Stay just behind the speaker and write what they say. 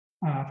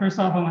First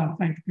off, I want to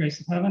thank the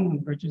grace of heaven and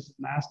the virtues of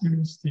the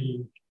masters,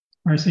 the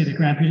mercy of the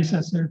grand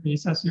predecessors,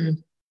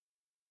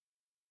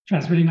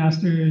 transmitting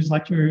masters,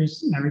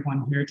 lecturers, and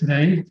everyone here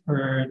today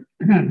for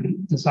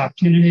this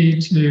opportunity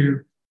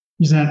to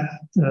present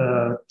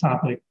the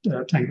topic,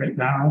 10 Great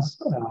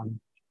Vows.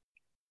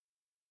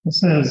 It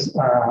says,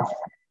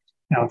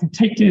 to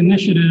take the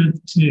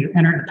initiative to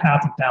enter the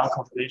path of vow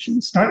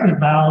cultivation. Start with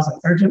vows and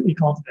urgently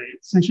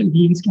cultivate. Sentient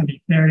beings can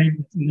be ferried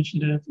with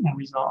initiative and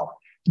resolve.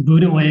 The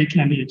Buddha way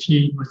can be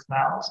achieved with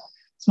vows.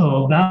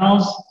 So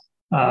vows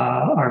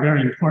are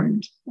very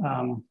important.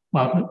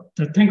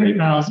 The 10 great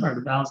vows are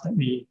the vows that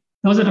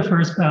those are the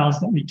first vows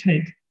that we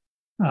take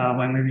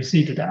when we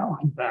receive the Tao.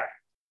 In fact,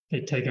 they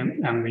take them,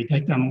 and we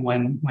take them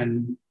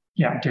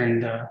during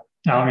the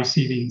Tao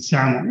receiving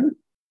ceremony.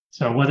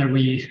 So whether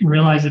we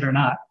realize it or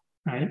not,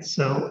 right?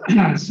 So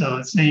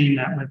it's saying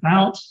that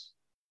without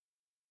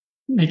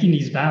making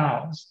these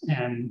vows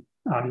and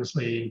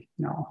obviously,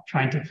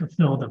 trying to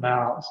fulfill the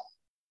vows,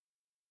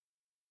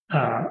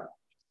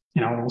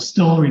 we'll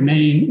still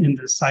remain in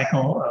the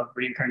cycle of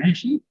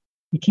reincarnation.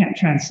 We can't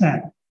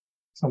transcend.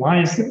 So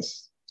why is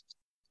this?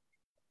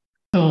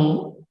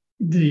 So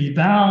the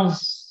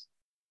vows,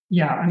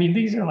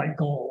 these are like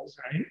goals,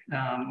 right?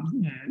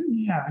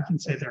 I can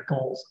say they're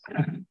goals,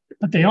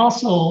 but they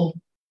also,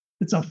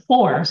 it's a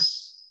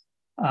force,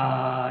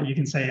 you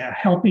can say a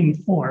helping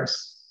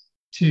force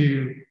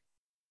to,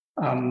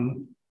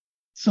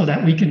 so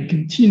that we can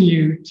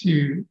continue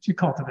to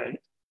cultivate.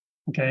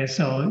 Okay,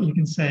 so you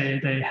can say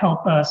they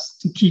help us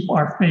to keep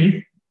our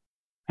faith,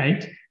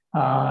 right?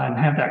 And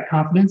have that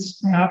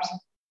confidence, perhaps,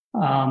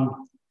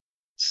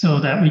 so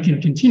that we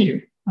can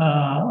continue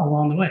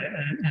along the way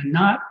and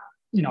not,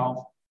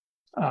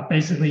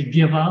 basically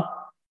give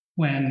up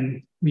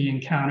when we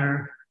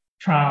encounter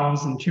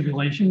trials and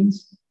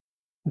tribulations,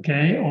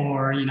 okay?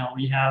 Or,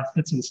 we have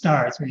fits and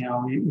starts, we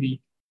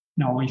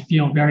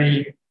feel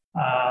very,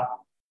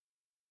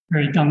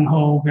 very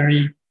gung-ho,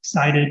 very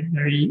excited,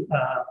 very,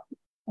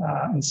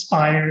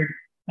 inspired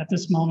at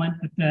this moment,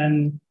 but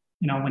then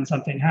when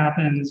something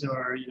happens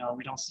or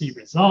we don't see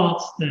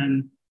results,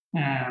 then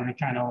we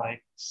kind of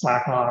like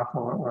slack off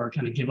or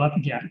kind of give up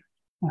again,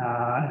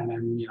 and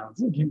then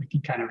we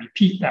can kind of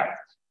repeat that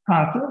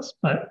process.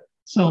 But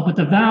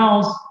the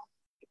vows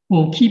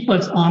will keep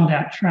us on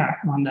that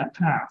track, on that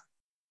path.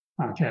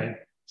 Okay,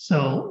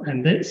 so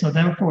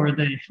therefore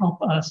they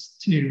help us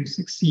to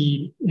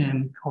succeed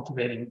in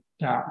cultivating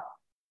Tao.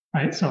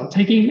 Right, so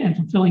taking and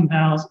fulfilling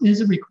vows is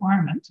a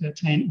requirement to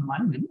attain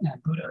enlightenment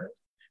and Buddha.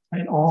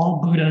 Right,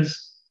 all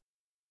Buddhas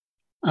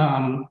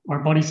or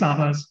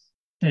bodhisattvas,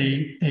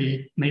 they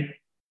make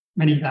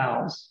many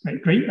vows,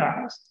 right? Great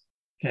vows.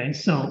 Okay,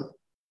 so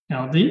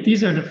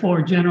these are the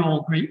four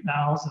general great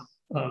vows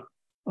of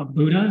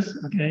Buddhas.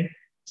 Okay,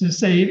 to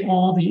save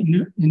all the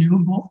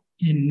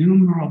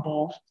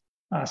innumerable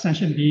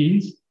sentient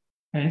beings.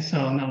 Okay,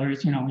 so in other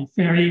words,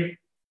 we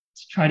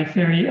try to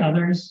ferry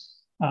others.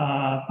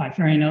 By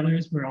ferrying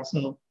others, we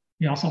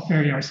also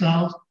ferry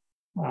ourselves.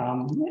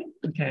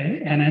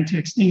 Okay, and then to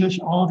extinguish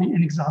all the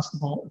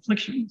inexhaustible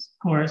afflictions. Of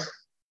course,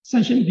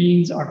 sentient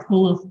beings are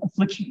full of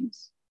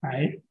afflictions,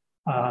 right?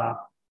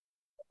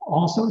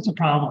 All sorts of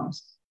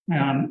problems,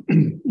 and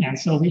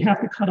so we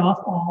have to cut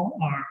off all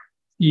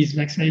these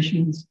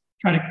vexations.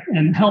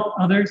 And help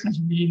other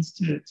sentient beings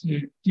to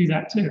do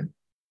that too,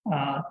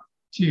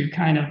 to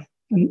kind of.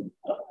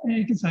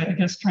 You can say, I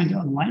guess, trying to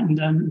enlighten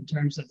them in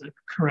terms of the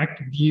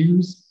correct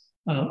views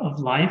of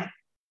life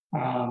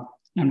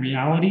and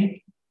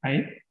reality,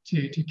 right?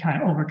 To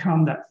kind of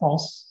overcome that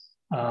false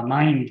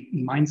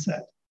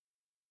mindset.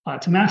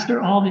 To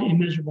master all the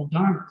immeasurable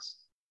dharmas,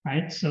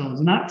 right? So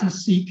not to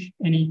seek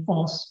any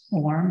false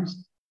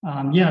forms.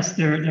 Yes,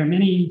 there are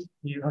many.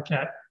 You look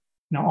at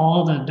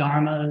all the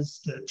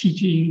dharmas, the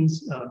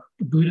teachings of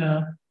the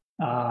Buddha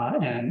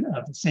and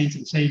of the saints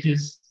and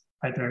sages.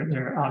 Right?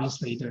 They're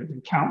obviously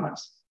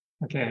countless.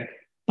 Okay,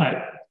 but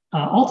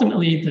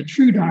ultimately the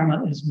true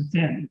dharma is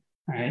within,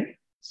 right?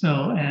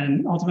 So,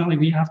 and ultimately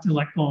we have to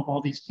let go of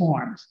all these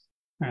forms,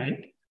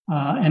 right?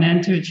 And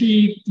then to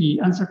achieve the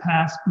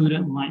unsurpassed Buddha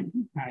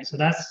enlightenment, right? So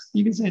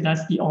you can say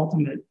that's the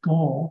ultimate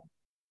goal.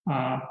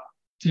 When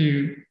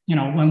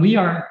we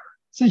are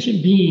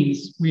sentient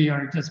beings,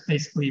 we're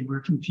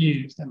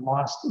confused and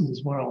lost in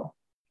this world.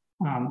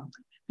 And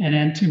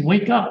then to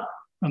wake up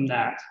from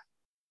that,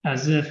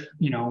 as if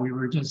we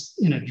were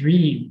just in a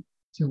dream,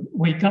 to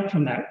wake up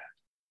from that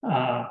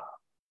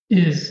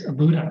is a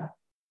Buddha,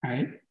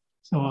 right?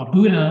 So a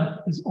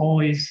Buddha is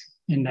always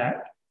in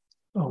that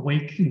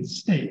awakened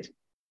state.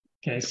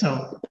 Okay,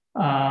 so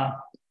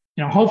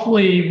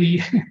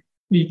hopefully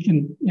we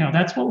can,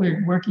 that's what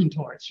we're working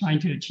towards, trying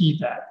to achieve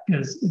that.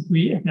 Because if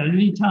at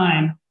any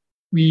time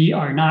we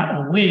are not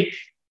awake,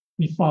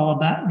 we fall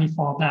back,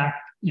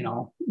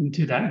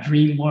 into that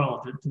dream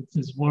world,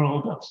 this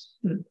world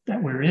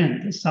that we're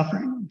in, the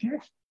suffering. Okay.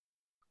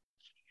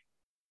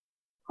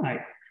 All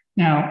right.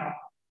 Now,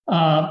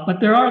 but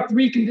there are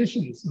three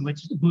conditions in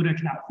which the Buddha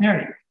cannot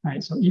ferry.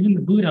 Right. So even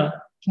the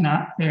Buddha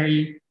cannot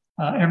ferry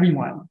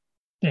everyone.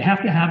 they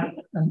have to have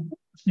an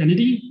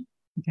affinity,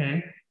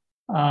 okay?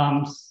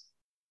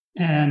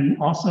 And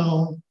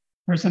also,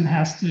 person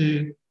has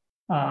to,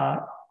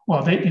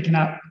 well, they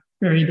cannot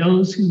marry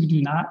those who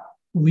do not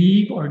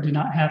believe or do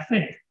not have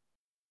faith,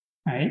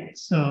 right?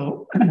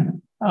 So,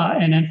 and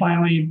then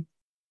finally,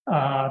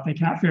 they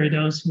cannot marry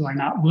those who are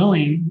not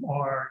willing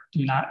or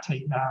do not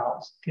take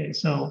vows. Okay,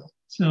 so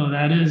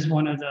that is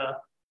one of the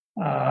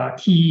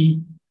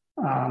key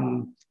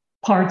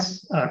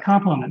parts,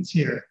 complements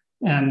here,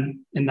 and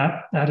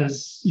that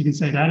is, you can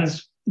say that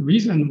is the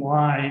reason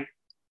why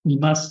we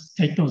must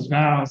take those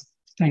vows,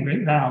 10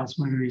 great vows,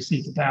 when we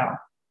receive the Tao,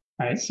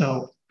 right?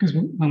 So, because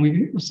when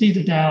we receive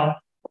the Tao,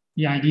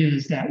 the idea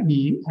is that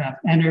we have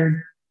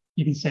entered,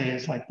 you can say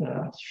it's like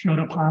the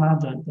Shodapana,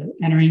 the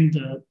entering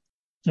the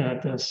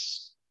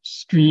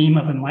stream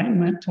of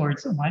enlightenment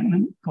towards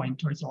enlightenment, going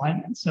towards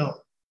enlightenment. So,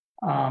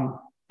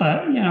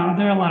 but you know,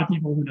 there are a lot of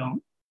people who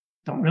don't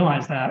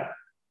realize that.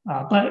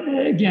 But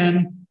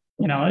again,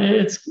 you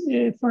know,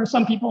 for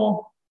some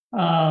people,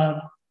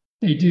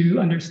 they do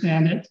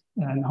understand it,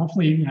 and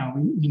hopefully, you know,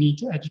 we need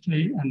to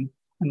educate and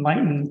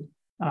enlighten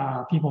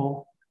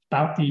people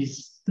about the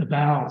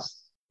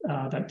vows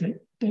that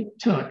they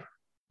took,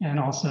 and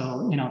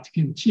also, you know, to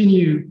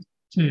continue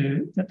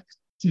to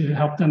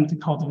help them to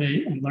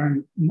cultivate and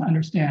learn and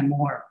understand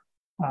more,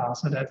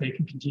 so that they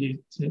can continue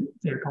to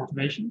their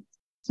cultivation.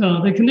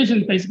 So the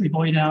conditions basically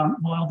boil down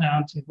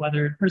to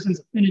whether a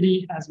person's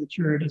affinity has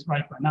matured as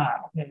ripe or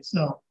not. Okay,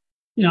 so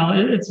you know,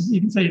 you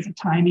can say it's a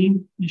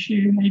timing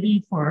issue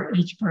maybe for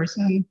each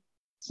person.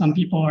 Some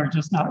people are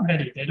just not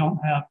ready. They don't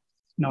have,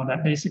 you know,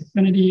 that basic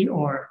affinity,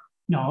 or,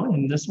 you know,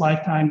 in this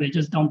lifetime, they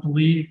just don't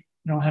believe,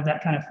 they don't have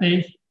that kind of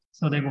faith,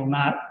 so they will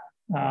not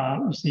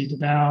receive the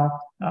Tao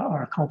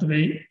or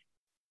cultivate,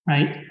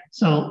 right?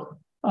 So,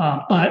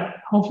 but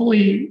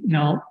hopefully, you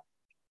know,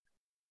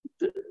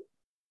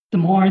 the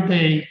more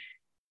they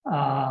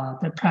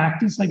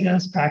practice, I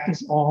guess,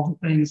 practice all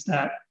the things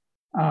that,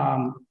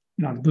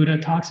 you know, the Buddha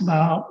talks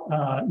about,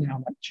 you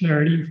know, like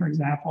charity, for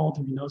example,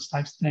 doing those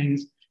types of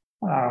things,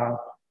 you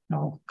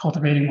know,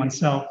 cultivating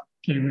oneself,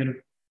 getting rid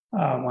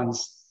of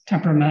one's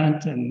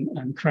temperament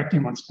and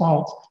correcting one's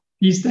faults.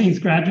 These things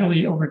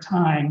gradually over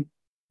time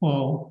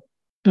will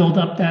build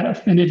up that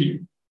affinity.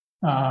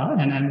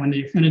 And then when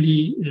the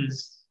affinity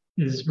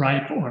is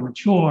ripe or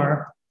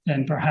mature,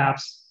 then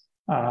perhaps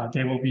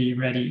they will be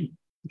ready,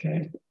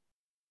 okay?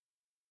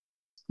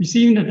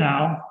 Receiving the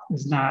Tao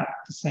is not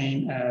the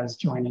same as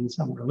joining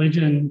some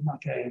religion,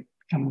 okay,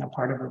 becoming a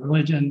part of a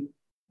religion.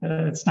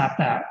 It's not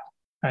that,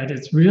 right?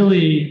 It's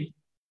really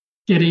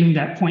getting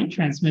that point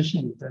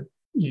transmission, that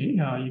you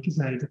know, you could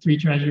say the three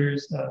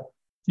treasures,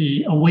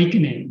 the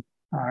awakening,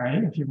 all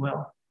right, if you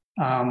will.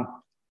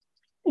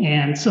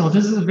 And so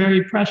this is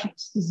very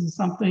precious. This is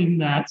something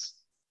that's,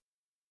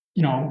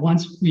 you know,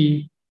 once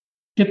we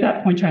get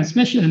that point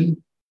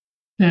transmission,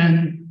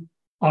 then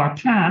our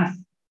path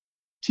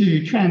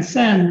to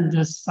transcend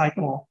this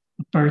cycle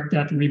of birth,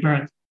 death, and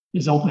rebirth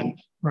is open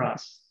for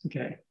us.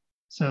 Okay,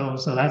 so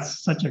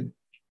that's such a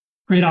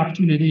great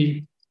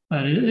opportunity,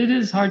 but it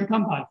is hard to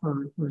come by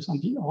for some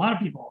people. A lot of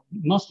people,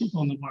 most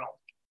people in the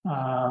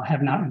world,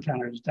 have not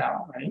encountered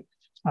Tao, right?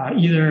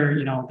 Either,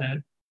 you know,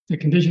 that the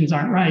conditions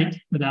aren't right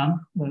for them,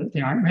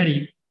 they aren't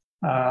ready,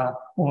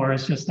 or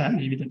it's just that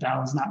maybe the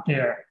Tao is not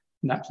there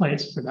in that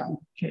place for them.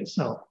 Okay,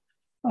 so.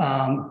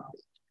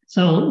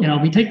 So, you know,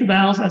 we take the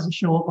vows as a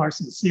show of our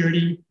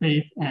sincerity,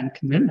 faith, and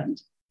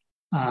commitment.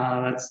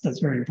 That's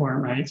very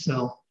important, right?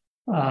 So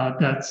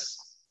that's,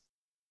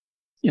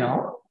 you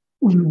know,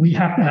 we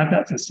have to have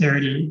that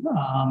sincerity.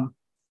 You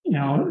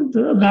know,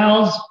 the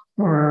vows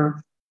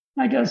for,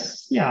 I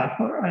guess, yeah,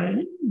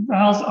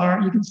 vows are,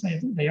 you can say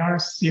that they are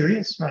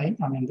serious, right?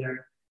 I mean,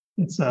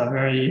 it's a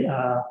very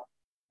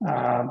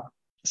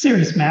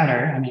serious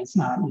matter. I mean, it's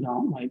not, you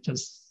don't like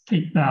just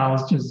take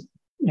vows just,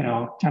 you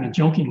know, kind of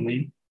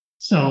jokingly.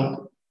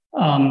 So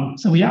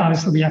we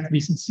obviously have to be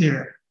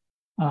sincere,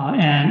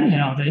 and you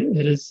know,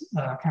 it is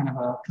kind of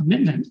a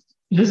commitment.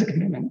 It is a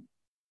commitment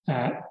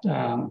that,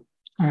 all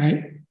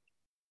right.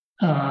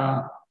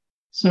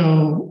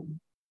 So,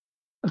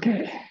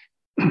 okay.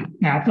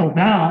 Now, the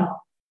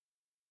vow.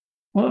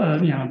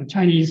 Well, you know, the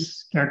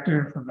Chinese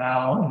character for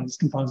vow is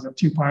composed of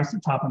two parts: the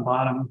top and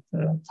bottom.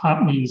 The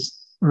top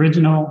means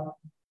original,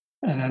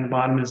 and then the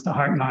bottom is the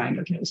heart and mind.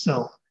 Okay,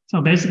 so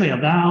basically, a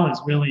vow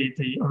is really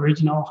the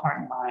original heart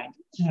and mind,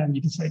 and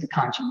you can say the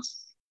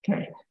conscience.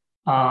 Okay.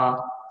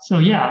 So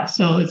yeah,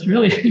 so it's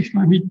really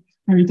when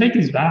we take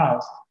these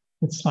vows,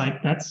 it's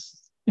like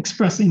that's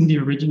expressing the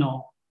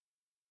original,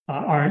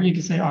 you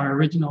can say our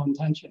original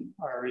intention,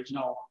 our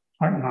original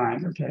heart and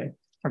mind. Okay,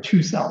 our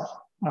true self.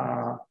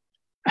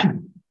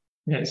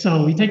 Okay,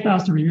 so we take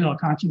vows to reveal our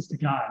conscience to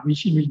God. We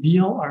should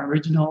reveal our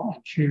original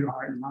and true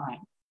heart and mind.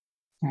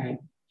 Right.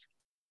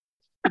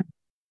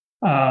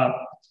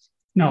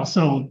 No,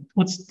 so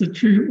what's the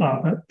true,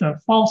 the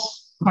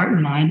false heart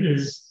and mind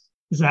is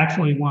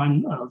actually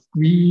one of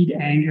greed,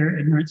 anger,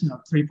 ignorance, you know,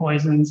 three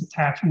poisons,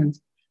 attachment,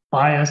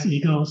 bias,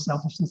 ego,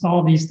 selfishness,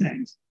 all these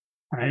things.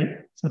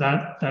 right? So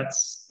that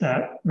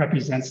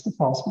represents the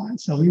false mind.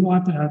 So we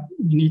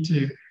need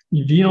to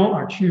reveal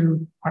our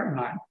true heart and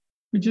mind,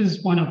 which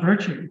is one of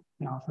virtue.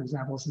 For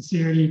example,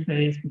 sincerity,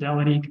 faith,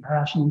 fidelity,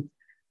 compassion,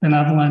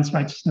 benevolence,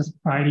 righteousness,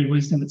 propriety,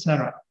 wisdom,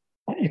 etc.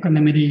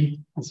 Equanimity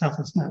and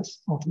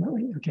selflessness,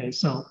 ultimately. Okay,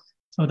 so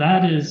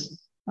that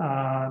is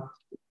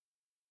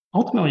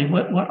ultimately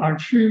what our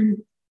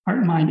true heart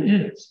and mind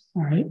is.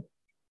 All right.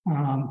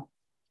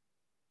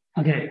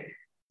 Okay.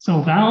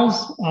 So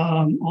vows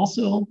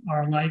also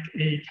are like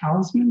a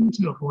talisman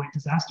to avoid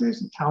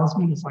disasters. A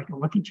talisman is like a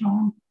lucky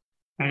charm,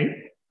 right?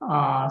 There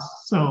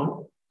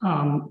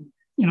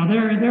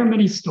are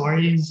many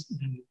stories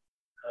in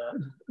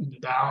the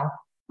Tao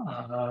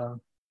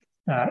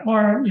that,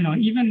 or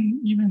even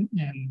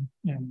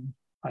in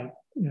like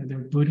there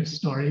are Buddhist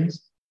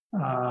stories,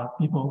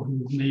 people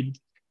who made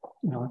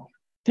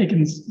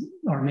taken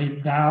or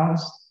made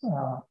vows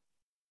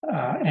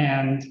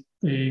and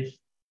they've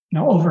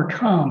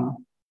overcome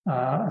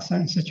a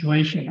certain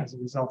situation as a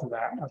result of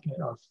that, okay,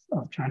 of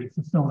trying to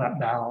fulfill that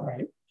vow,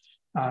 right?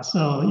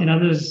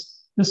 There's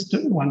this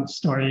one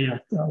story, a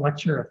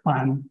lecture of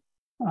fun.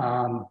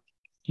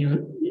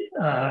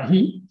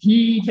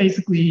 He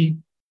basically,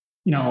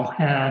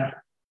 had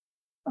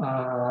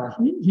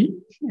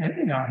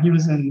he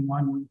was in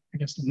one, I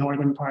guess, the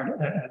northern part,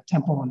 a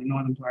temple in the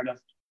northern part of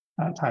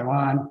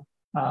Taiwan,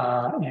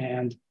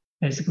 and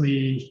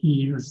basically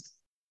he was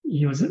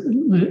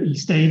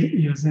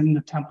in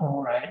the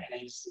temple, right?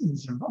 And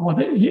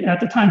at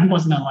the time he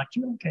wasn't a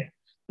lecturer, okay,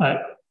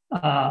 but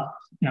I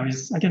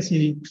guess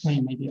he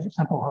became maybe a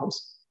temple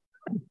host,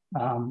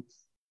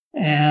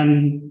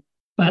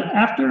 but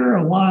after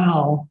a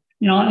while,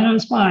 and it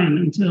was fine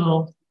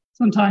until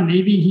sometime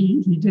maybe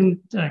he didn't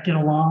get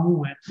along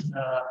with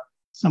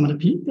some of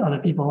the other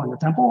people in the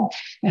temple,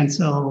 and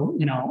so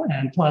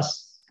and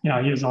plus he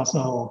was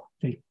also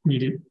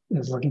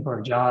was looking for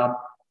a job.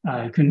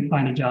 He couldn't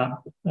find a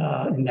job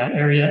in that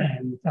area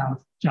and found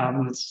a job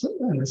in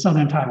the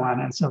southern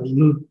Taiwan, and so he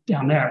moved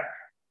down there.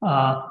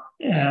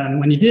 And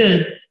when he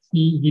did,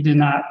 he did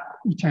not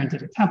return to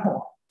the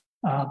temple.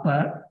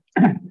 But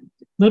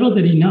little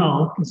did he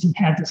know, because he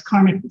had this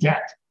karmic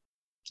debt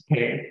to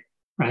pay,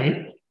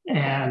 right?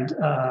 And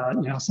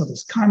so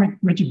this karmic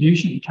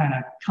retribution kind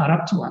of caught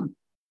up to him.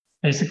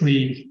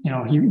 Basically,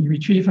 he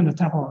retreated from the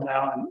temple of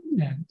Tao,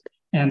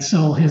 and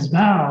so his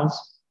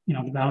vows,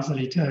 the vows that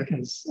he took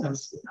as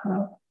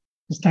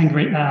his 10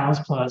 great vows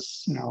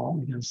plus,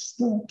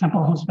 his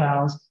temple host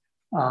vows,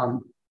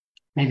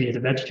 maybe the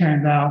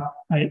vegetarian vow,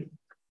 right,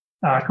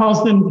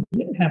 caused him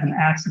to have an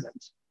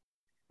accident,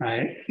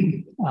 right?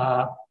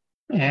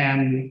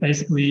 And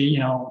basically,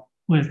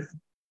 with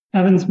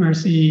heaven's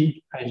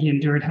mercy, he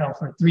endured hell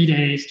for 3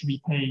 days to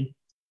repay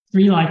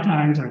 3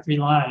 lifetimes or 3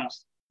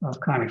 lives of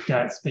karmic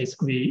debts.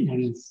 Basically,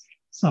 in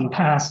some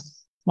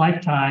past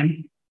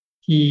lifetime,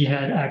 he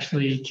had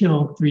actually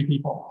killed 3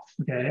 people.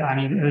 Okay, I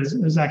mean, it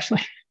was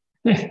actually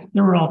they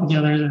were all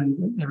together,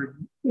 and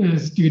it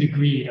was due to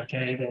greed.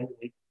 Okay,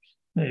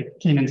 they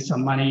came into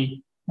some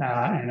money,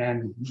 and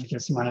then I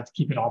guess he wanted to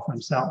keep it all for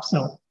himself.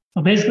 So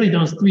basically,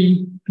 those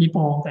 3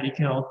 people that he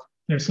killed,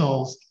 their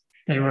souls,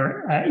 they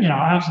were,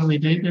 obviously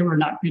they were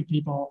not good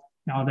people.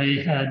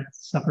 They had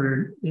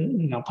suffered,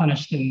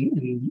 punished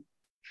in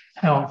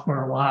hell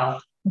for a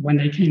while. When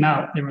they came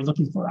out, they were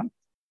looking for him.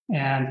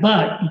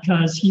 But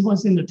because he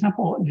was in the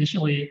temple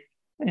initially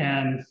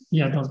and he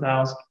had those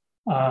vows,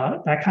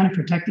 that kind of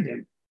protected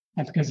him.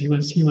 And because he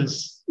was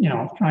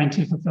trying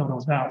to fulfill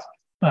those vows.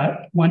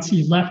 But once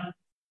he left,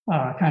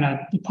 kind of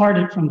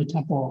departed from the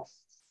temple,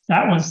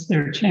 that was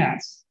their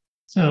chance.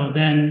 So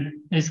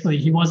then basically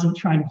he wasn't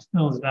trying to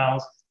fulfill his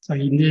vows, so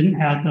he didn't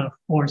have the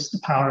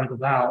power of the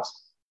vows.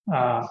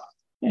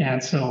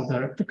 And so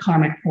the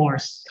karmic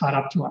force caught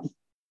up to him,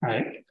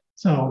 right?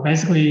 So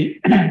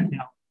basically,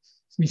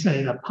 we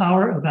say the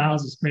power of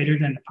vows is greater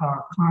than the power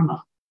of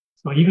karma.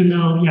 So even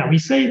though, we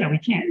say that we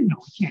can't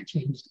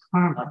change the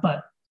karma,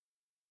 but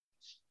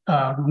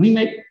when we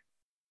make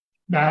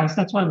vows,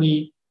 that's why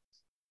you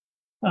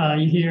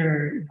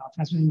hear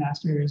transmitting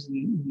masters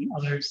and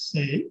others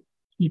say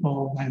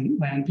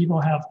when people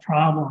have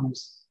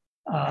problems,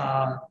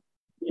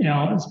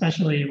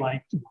 especially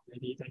like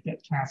maybe they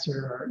get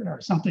cancer or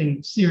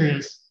something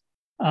serious,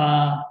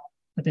 but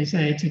they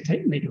say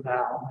to make a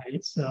vow,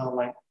 right? So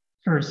like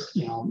first,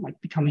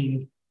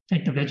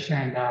 take the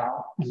vegetarian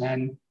vow, and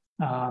then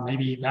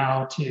maybe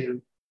vow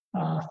to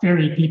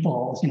ferry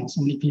people,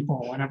 so many people,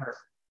 whatever.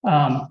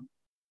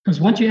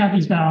 Because once you have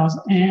these vows,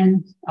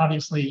 and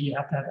obviously you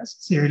have to have that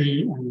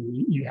sincerity, and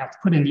you have to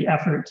put in the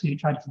effort to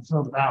try to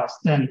fulfill the vows,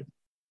 then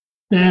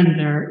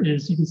there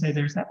is, you can say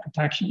there's that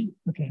protection,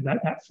 okay,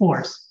 that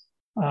force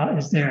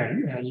is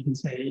there. You can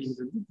say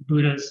the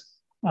Buddhas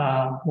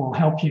will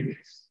help you.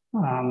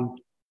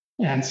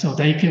 And so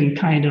they can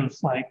kind of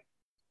like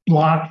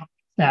block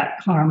that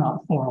karma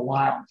for a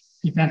while,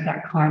 prevent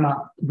that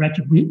karma, prevent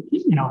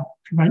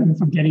you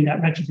from getting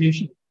that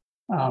retribution.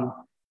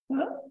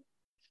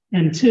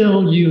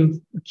 Until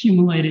you've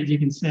accumulated, you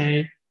can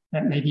say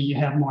that maybe you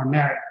have more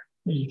merit,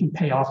 that you can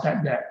pay off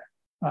that debt.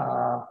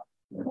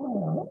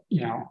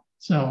 you know,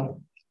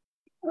 so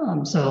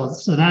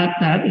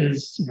that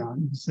is, you know,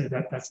 you say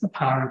that's the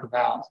power of the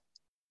vows.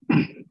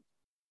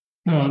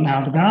 So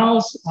now the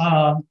vows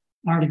are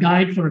the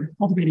guide for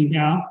cultivating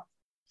Tao,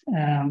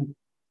 and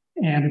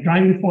the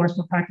driving force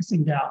for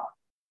practicing Tao,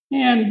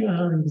 and you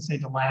can say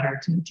the ladder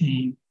to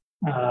attain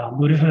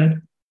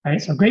Buddhahood. Right.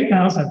 So great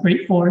vows have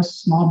great force.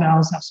 Small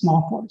vows have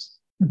small force.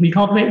 If we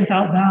cultivate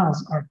without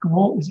vows, our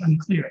goal is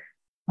unclear.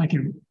 Like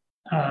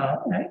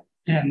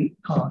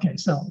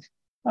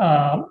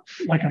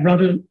like a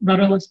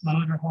rudderless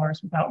boat or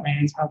horse without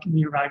reins, how can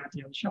we arrive at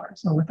the other shore?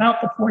 So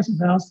without the force of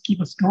vows to keep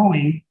us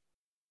going,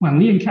 when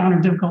we encounter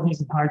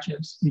difficulties and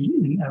hardships, we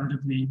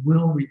inevitably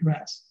will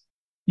regress.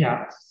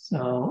 Yeah.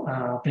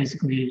 So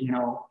basically, you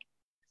know,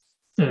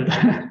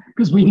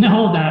 because we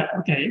know that,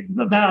 okay,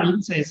 the vow, you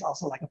can say, is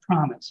also like a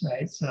promise,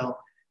 right? So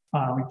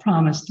we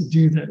promise to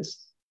do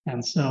this.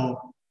 And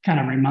so kind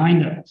of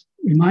remind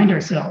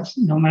ourselves,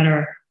 no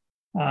matter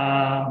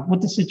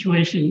what the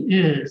situation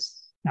is,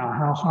 now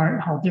how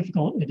hard, how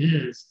difficult it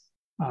is,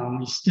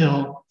 we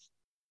still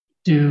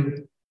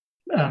do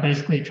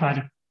basically try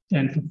to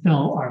then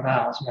fulfill our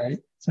vows, right?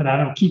 So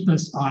that'll keep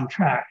us on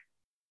track,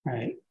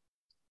 right?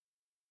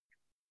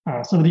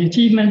 So the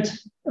achievement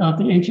of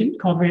the ancient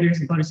cultivators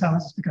and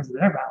bodhisattvas is because of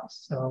their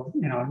vows. So,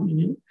 you know,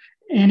 you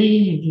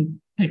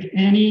can pick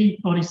any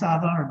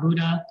bodhisattva or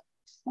Buddha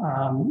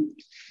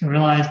to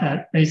realize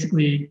that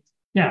basically,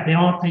 yeah, they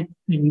all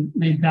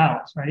made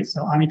vows, right?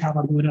 So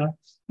Amitabha Buddha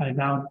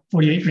vowed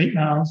 48 great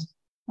vows,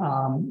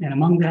 and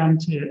among them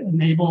to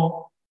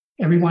enable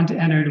everyone to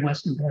enter the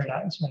Western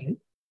paradise, right?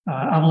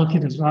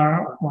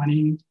 Avalokitesvara or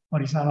Guanyin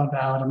Bodhisattva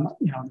vowed,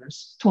 you know,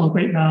 there's 12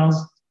 great vows.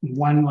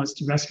 One was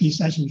to rescue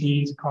sentient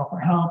beings and call for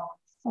help.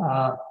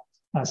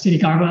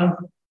 Siddhikarma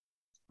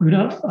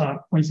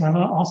Buddha, Bodhisattva,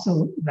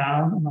 also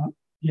vowed,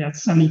 he had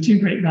 72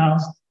 great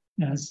vows,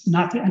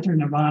 not to enter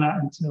nirvana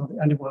until the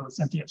underworld is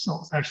empty of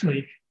souls.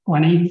 Actually,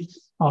 Guanyin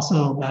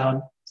also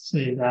vowed,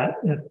 say that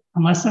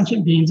unless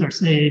sentient beings are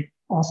saved,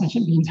 all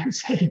sentient beings are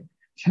saved,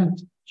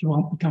 you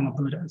won't become a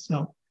Buddha.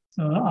 So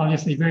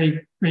obviously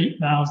very great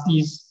vows.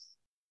 These,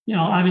 you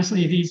know,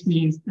 obviously these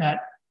means that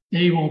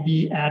they will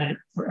be at it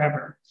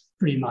forever,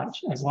 pretty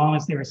much, as long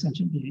as they are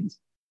sentient beings.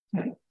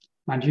 Okay.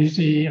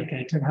 Manjushri,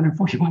 okay, took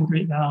 141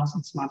 great vows,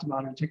 and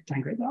Samantabhadra took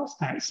 10 great vows.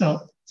 All right,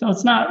 so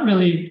it's not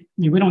really,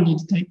 I mean, we don't need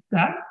to take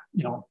that,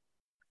 you know,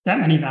 that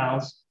many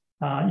vows.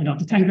 You know,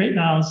 the 10 great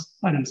vows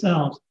by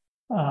themselves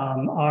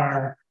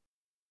are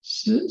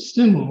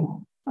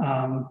Sumu,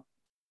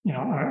 you know,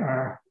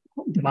 our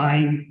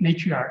divine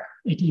matriarch,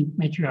 18th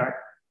matriarch,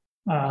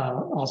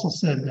 also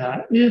said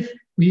that if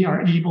we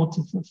are able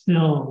to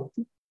fulfill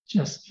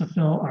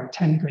our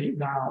 10 great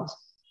vows,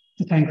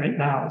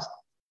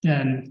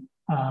 then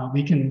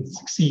we can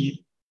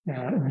succeed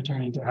in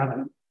returning to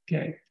heaven.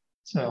 Okay,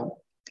 so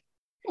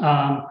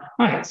all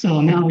right, so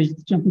now we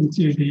jump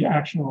into the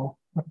actual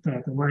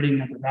the wording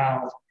of the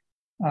vows.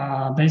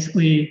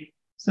 Basically,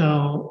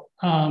 so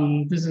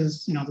this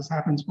is, you know, this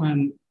happens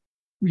when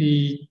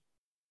we're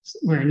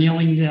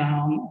kneeling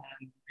down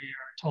and we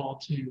are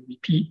told to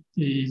repeat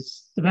the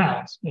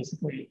vows,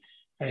 basically,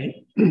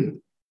 right?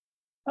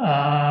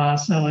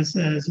 So it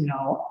says, you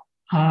know,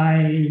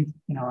 I,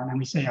 you know, and then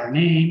we say our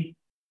name.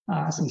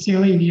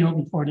 Sincerely kneel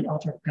before the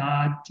altar of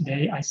God.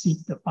 Today I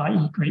seek the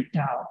Fa'i Great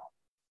Tao.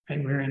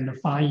 Okay, we're in the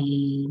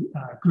Fa'i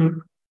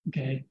group.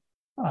 Okay,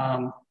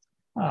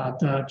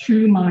 the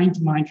true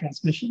mind-to-mind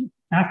transmission.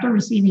 After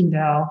receiving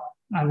Tao,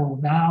 I will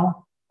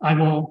vow.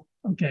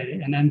 Okay,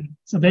 and then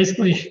so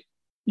basically,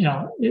 you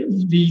know, it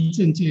leads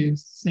into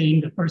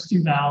saying the first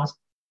two vows,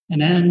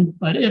 and then,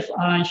 but if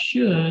I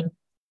should,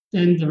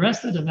 then the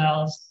rest of the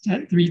vows,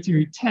 3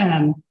 through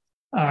 10,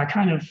 are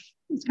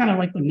it's kind of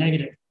like the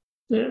negative.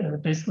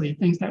 Basically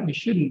things that we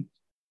shouldn't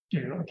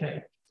do,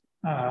 okay?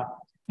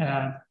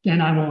 Then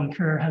I will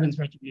incur heaven's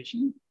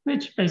retribution,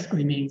 which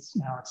basically means,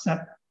 you know,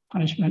 accept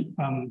punishment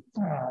from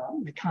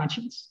the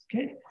conscience,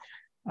 okay?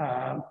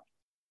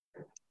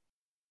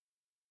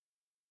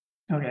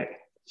 Okay,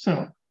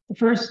 so the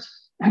first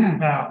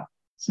vow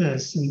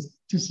says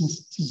to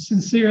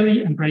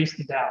sincerely embrace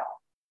the Tao.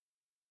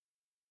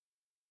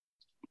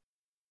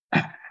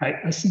 Right,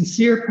 a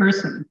sincere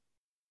person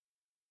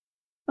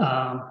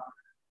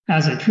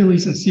has a truly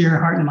sincere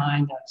heart and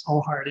mind that is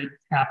wholehearted,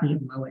 happy,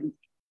 and willing.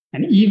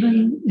 And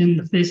even in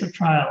the face of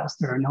trials,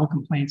 there are no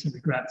complaints or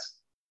regrets.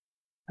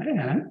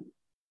 And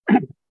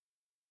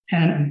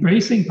an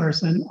embracing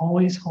person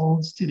always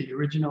holds to the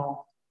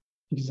original,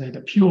 you can say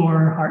the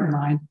pure heart and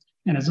mind,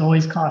 and is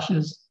always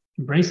cautious,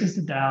 embraces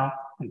the Tao,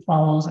 and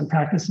follows and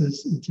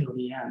practices until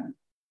the end.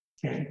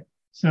 Okay,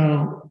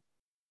 so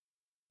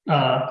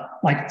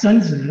like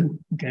Zhenzi,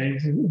 okay,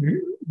 who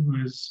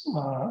was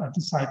a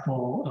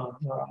disciple of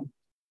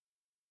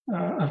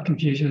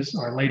Confucius,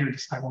 or later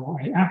disciple,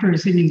 right? After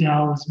receiving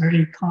Tao, was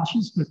very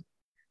cautious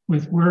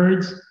with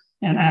words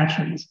and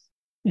actions,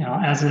 you know,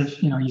 as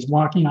if, you know, he's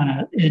walking on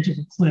an edge of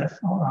a cliff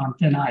or on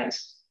thin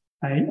ice,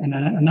 right? And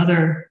then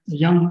the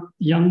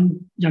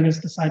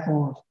youngest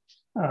disciple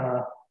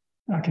of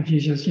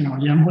Confucius,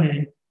 Yan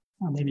Hui,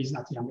 maybe he's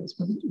not the youngest,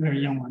 but a very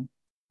young one,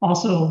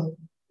 also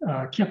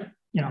kept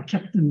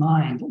in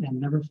mind and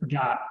never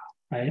forgot,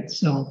 right?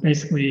 So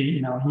basically,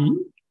 he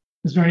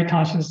was very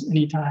cautious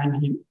anytime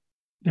he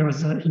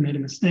made a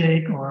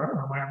mistake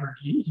or whatever,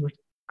 he would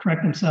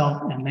correct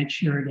himself and make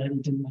sure that he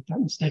didn't make that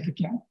mistake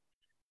again.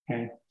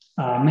 Okay,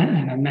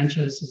 and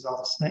Mencius is all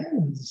the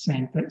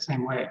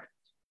same way.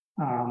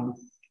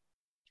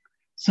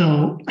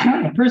 So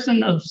a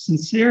person of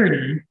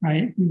sincerity,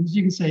 right?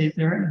 You can say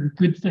they're in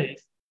good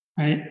faith,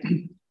 right?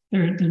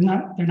 They're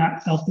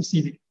not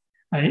self-deceiving,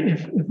 right?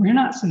 If we're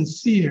not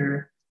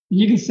sincere,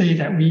 you can say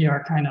that we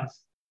are kind of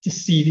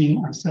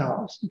deceiving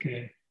ourselves.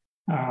 Okay,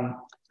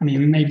 we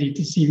may be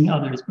deceiving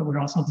others, but we're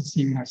also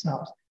deceiving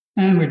ourselves,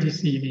 and we're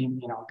deceiving,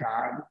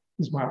 God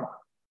as well.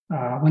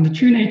 When the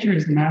true nature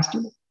is the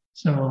master,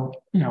 so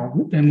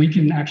then we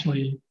can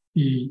actually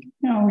be,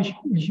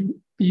 we should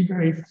be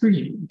very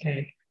free.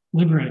 Okay.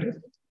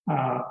 Liberated.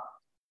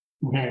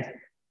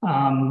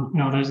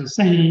 There's a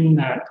saying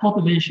that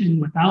cultivation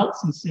without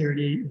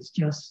sincerity is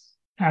just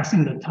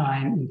passing the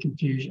time in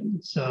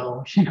confusion.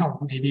 So,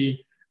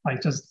 maybe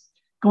like just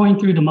going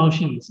through the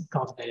motions of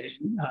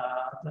cultivating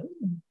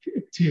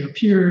to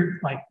appear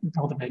like we're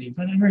cultivating,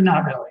 but we're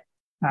not really,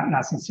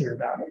 not sincere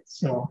about it.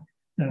 So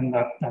then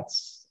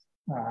that's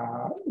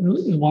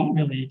it won't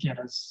really get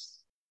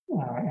us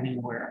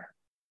anywhere.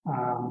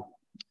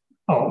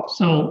 I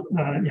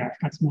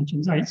forgot to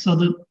mention, right? So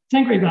the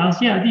 10 great vows,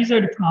 these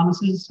are the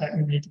promises that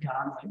we made to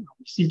God, like we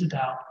received it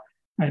out,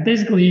 right?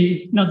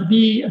 Basically, to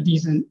be a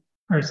decent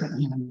person,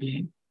 human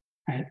being,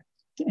 right?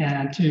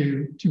 And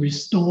to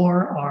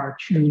restore our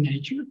true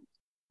nature,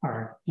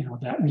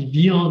 that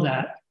reveal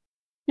that,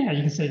 you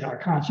can say that our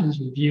conscience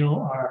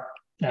reveal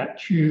that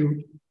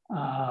true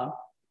heart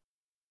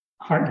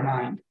and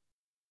mind.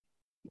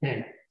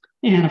 Okay.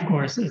 And of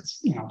course, it's,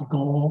 the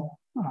goal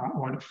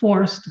or the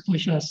force to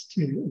push us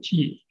to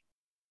achieve.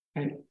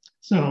 Right?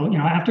 So,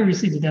 after we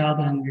receive the Tao,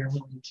 then we are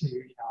willing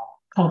to,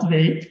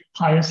 cultivate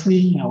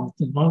piously, with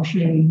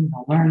devotion,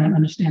 learn and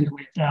understand the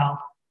way of Tao,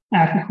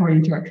 act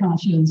according to our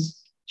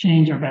conscience,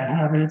 change our bad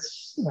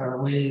habits,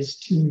 our ways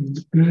to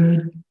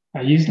good,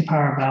 use the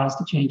power of vows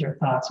to change our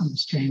thoughts and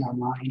restrain our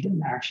mind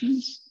and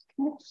actions.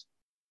 Okay.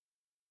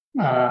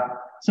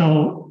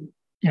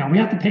 We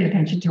have to pay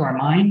attention to our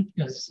mind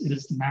because it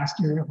is the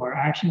master of our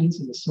actions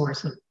and the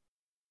source of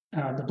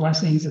the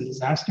blessings and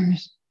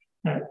disasters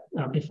that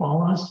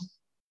befall us.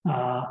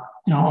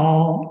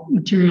 All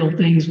material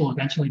things will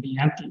eventually be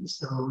empty.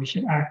 So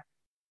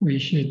we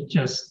should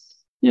just,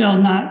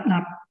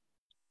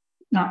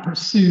 not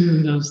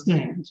pursue those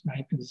things,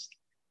 right? Because,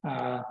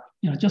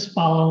 just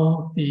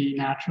follow the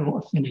natural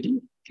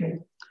affinity, okay?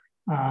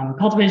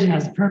 Cultivation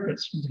has a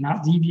purpose. We do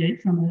not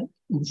deviate from it.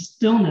 In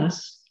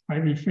stillness,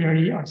 right, we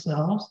ferry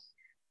ourselves.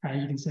 Right?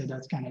 You can say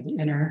that's kind of the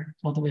inner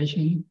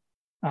cultivation.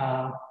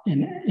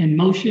 In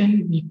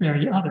motion, we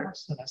ferry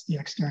others. So that's the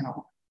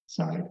external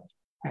side,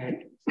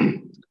 right?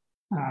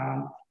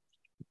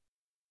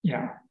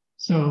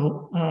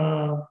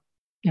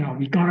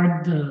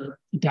 Regard the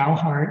Tao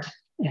heart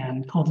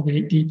and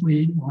cultivate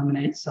deeply,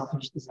 eliminate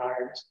selfish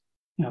desires,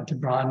 to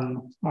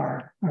broaden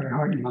our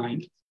heart and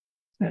mind.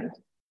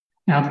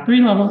 Now, the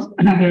 3 levels,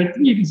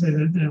 you can say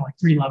that there are like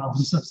 3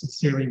 levels of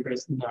sincerely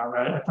embracing Tao,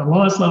 right? At the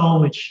lowest level,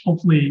 which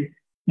hopefully,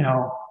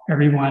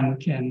 everyone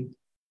can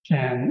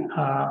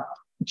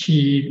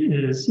achieve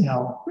is,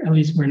 at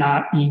least we're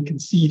not being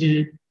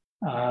conceited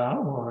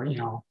or,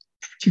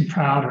 too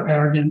proud or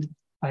arrogant,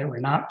 right? We're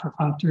not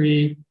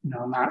perfunctory,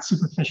 not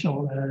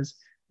superficial, as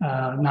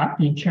not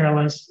being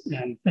careless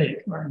and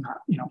fake or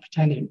not,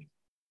 pretending.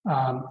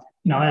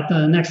 At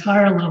the next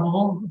higher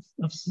level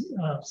of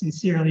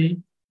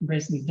sincerely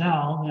embracing the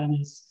Tao, then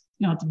is,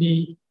 to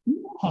be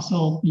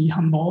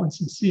humble and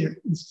sincere,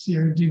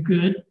 do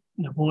good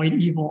and avoid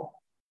evil,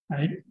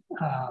 right?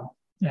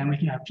 Then we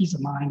can have peace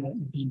of mind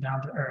and being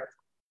down to earth.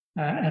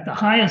 At the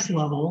highest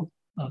level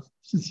of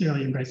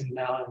sincerely embracing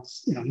the Tao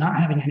is, not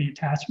having any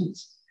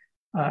attachments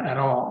at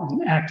all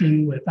and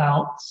acting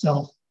without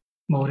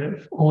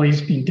self-motive,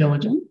 always being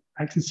diligent,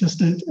 right?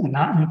 Consistent and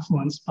not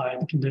influenced by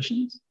the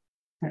conditions.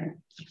 Okay.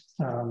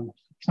 So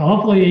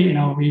hopefully,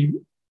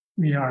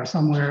 we are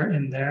somewhere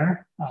in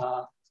there,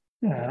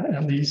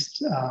 at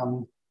least,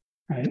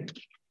 right?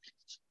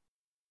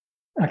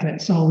 Okay,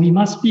 so we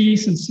must be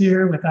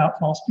sincere without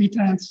false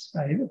pretense,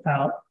 right?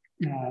 Without,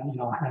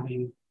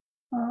 having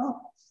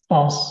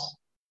false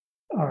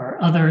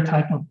or other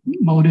type of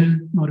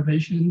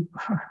motivation.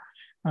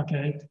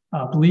 Okay,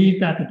 believe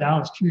that the Tao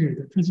is true,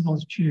 the principle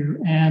is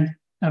true, and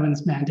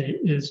heaven's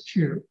mandate is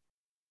true.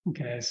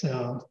 Okay,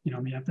 so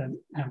we have to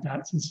have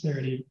that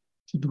sincerity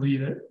to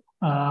believe it.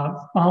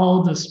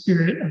 Follow the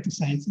spirit of the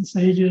saints and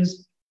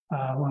sages.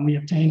 When we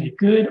obtain a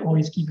good,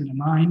 always keep it in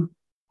mind.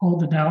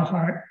 Hold to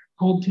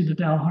the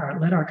Tao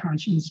heart. Let our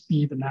conscience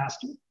be the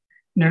master.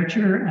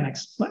 Nurture and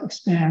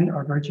expand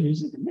our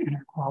virtues and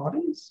inner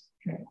qualities.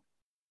 Okay.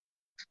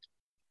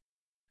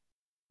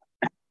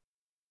 All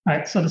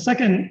right. So the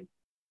second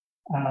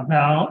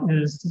vow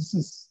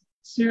is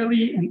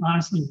sincerely and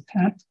honestly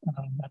repent.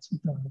 That's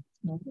what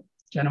the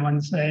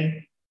gentlemen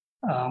say.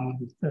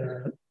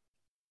 The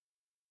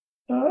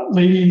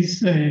ladies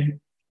say,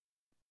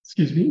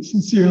 excuse me,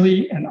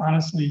 sincerely and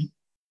honestly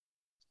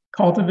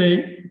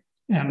cultivate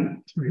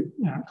and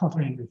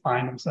cultivate and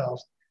refine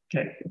themselves.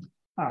 Okay.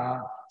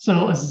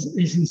 So a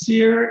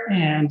sincere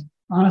and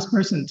honest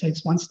person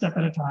takes one step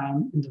at a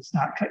time and does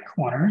not cut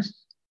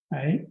corners,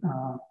 right?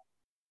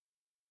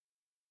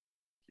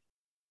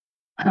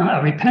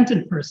 A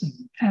repentant person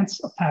repents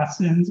of past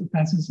sins,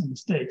 offenses, and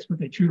mistakes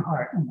with a true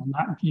heart and will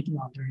not repeat the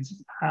wrongdoings of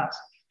the past.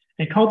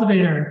 A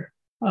cultivator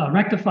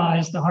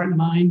rectifies the heart and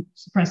mind,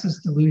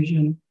 suppresses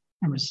delusion,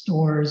 and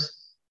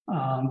restores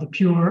the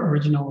pure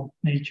original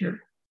nature.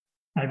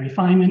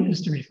 Refinement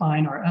is to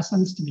refine our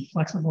essence, to be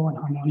flexible and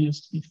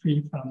harmonious, to be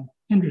free from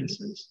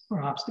hindrances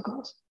or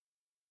obstacles.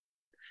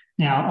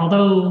 Now,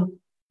 although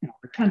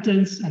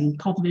repentance and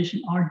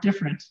cultivation are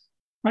different,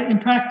 right? In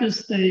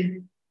practice,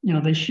 they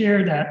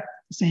share that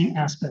same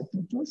aspect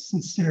of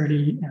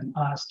sincerity and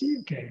honesty.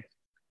 Okay.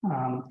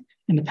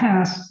 In the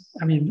past,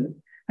 I mean,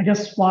 I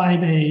guess why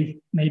they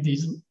made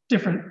these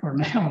different for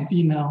male and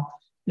female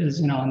is,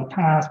 in the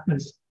past,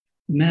 because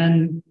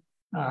men,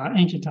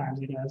 ancient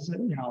times, I guess,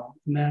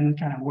 men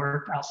kind of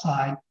worked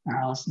outside the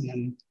house, and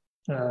then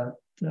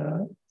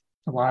the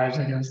wives,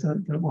 I guess,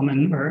 the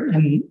women were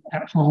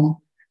at home,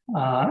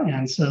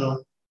 and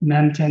so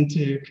men tend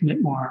to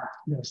commit more,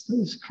 I guess,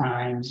 those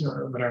crimes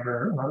or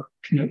whatever, or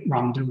commit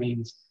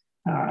wrongdoings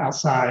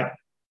outside.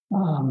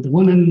 The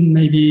women,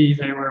 maybe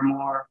they were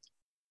more,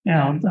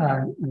 I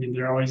mean,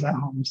 they're always at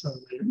home, so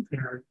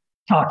they're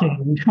talking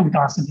and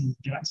gossiping,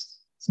 I guess.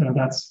 So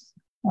that's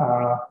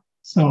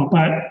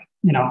but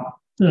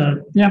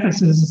the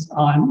emphasis is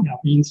on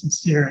being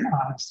sincere and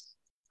honest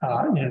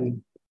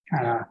in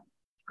kind of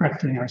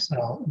correcting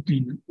ourselves.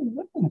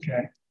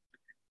 Okay.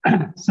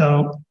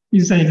 So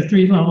you say the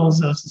 3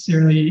 levels of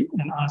sincerely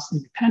and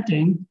honestly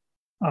repenting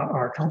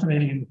are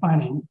cultivating and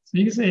refining. So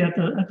you can say at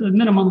the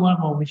minimum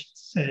level, we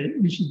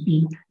should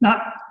be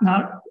not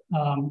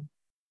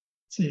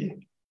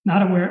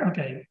aware.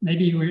 Okay,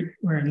 maybe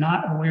we're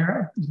not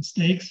aware of the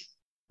mistakes,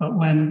 but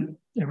when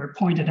they were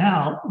pointed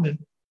out,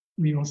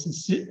 we will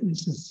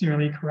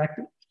sincerely correct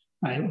it.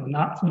 Right? We'll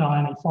not put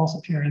on a false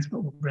appearance,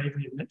 but we'll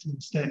bravely admit to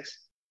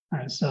mistakes.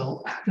 Right?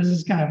 So this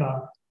is kind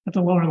of at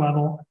the lower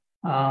level.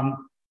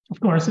 Of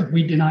course, if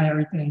we deny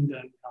everything,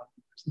 then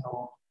there's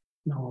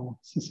no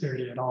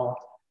sincerity at all.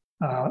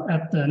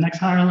 At the next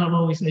higher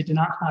level, we say do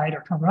not hide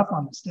or cover up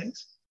on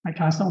mistakes. I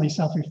constantly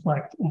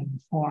self-reflect and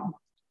reform.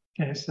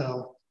 Okay,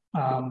 so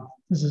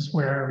this is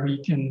where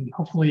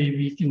hopefully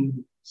we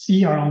can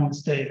see our own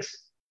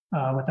mistakes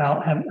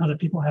without having other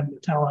people having to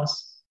tell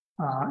us,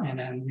 and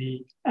then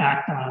we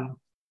act on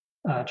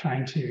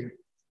trying to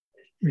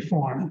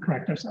reform and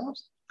correct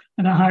ourselves.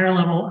 And a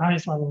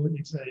highest level,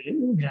 we say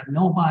we have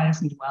no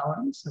bias and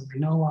duality, so we're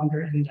no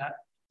longer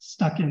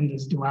stuck in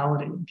this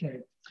duality. Okay,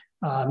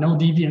 no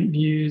deviant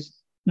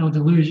views, no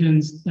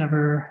delusions,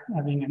 never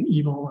having an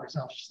evil or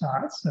selfish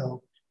thought.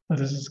 So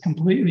this is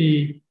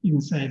completely, you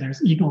can say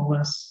there's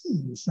egoless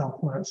and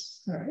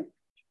selfless. Right?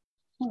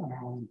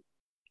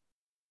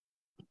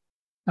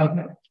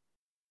 Okay.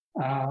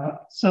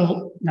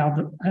 So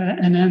now,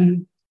 and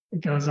then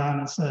it goes on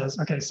and says,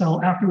 okay,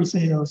 so after we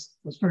say those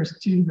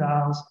first 2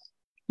 vows,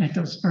 make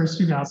those first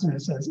 2 vows, and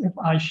it says, if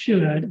I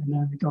should, and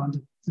then we go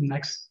into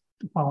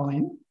the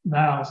following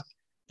vows,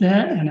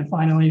 and then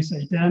finally you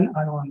say, then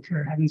I will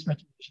incur heaven's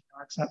retribution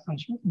or accept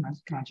punishment from my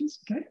conscience.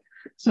 Okay,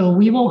 so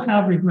we will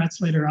have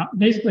regrets later on.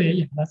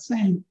 Basically, that's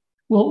saying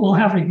we'll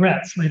have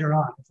regrets later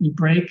on if we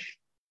break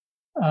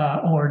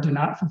or do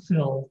not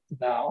fulfill the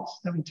vows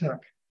that we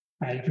took.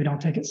 Right? If we don't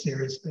take it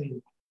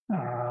seriously,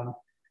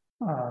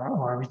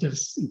 or we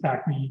just, in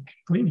fact, we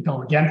completely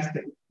go against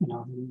it.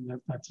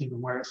 That's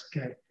even worse.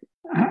 Okay,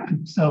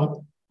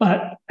 so,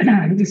 but you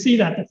can see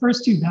that the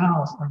first 2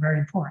 vows are very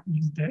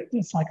important.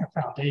 It's like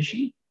a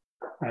foundation,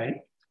 right?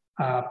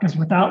 Because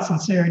without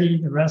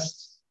sincerity,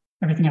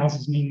 everything else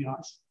is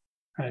meaningless.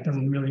 Right? It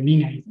doesn't really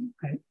mean anything,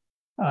 right?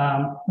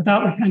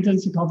 Without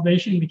repentance and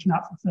cultivation, we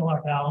cannot fulfill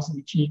our vows and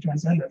achieve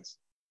transcendence.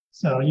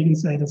 So you can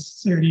say the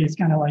sincerity is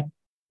kind of like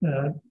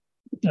the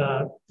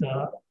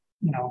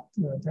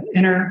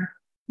inner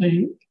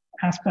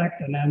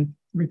aspect, and then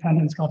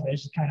repentance,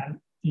 cultivation is kind of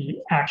the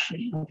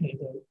action. Okay,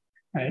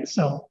 right?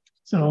 So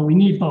we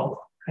need both,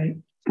 right?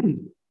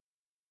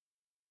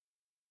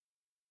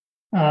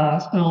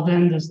 So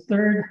then this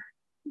 3rd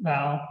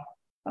vow,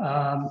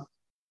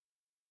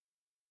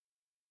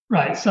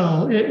 right?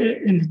 So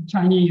in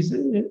Chinese,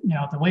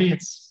 the way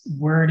it's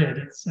worded,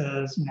 it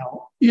says,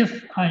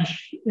 if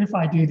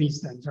I do these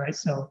things, right?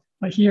 So,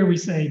 but here we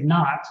say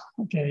not.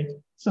 Okay,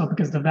 so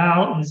because the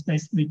vow is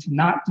basically to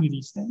not do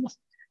these things,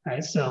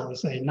 right? So we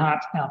say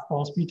not have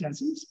false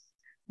pretenses,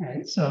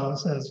 right? So it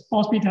says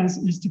false pretense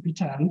is to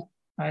pretend,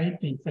 right?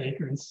 Being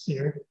fake or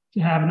insincere, to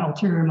have an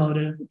ulterior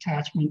motive,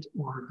 attachment,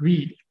 or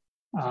greed.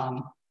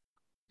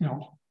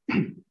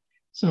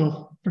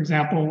 So for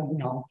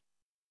example,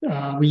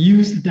 we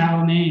use the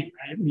Tao name,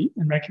 right?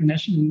 In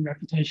recognition and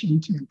reputation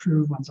to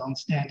improve one's own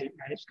standing,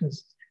 right?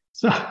 Because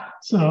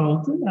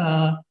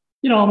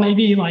you know,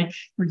 maybe like,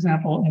 for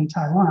example, in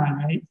Taiwan,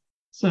 right?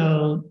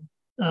 So,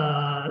 you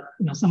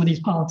know, some of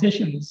these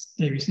politicians,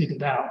 they receive the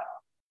Tao.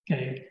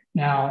 Okay,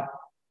 now,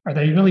 are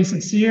they really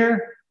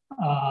sincere?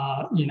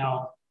 You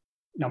know,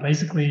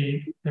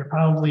 basically, they're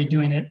probably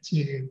doing it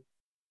to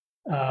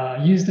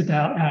use the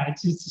Tao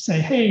to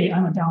say, hey,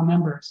 I'm a Tao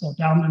member, so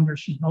Tao members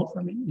should vote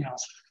for me. You know,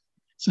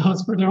 so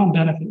it's for their own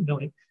benefit,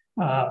 really.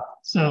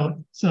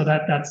 So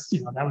that's,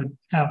 you know,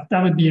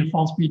 that would be a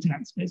false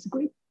pretense,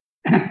 basically.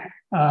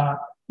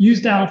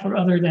 Use Tao for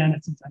other than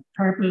its intended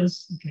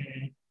purpose.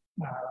 Okay,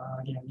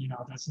 again, you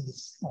know, this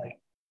is like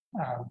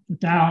the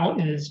Tao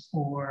is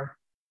for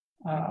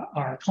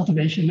our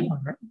cultivation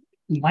of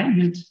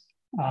enlightenment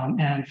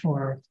and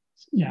for,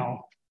 you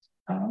know,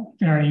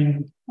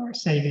 varying or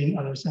saving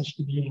other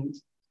sentient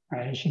beings.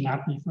 Right? It should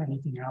not be for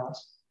anything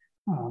else.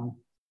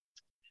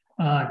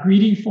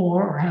 Greedy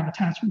for or have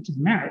attachment to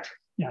merit.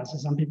 Yeah, so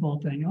some people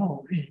think,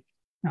 oh, hey,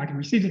 now I can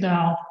receive the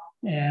Tao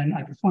and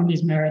I perform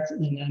these merits,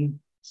 and then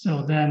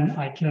so then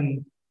I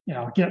can, you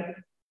know, get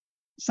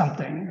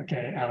something,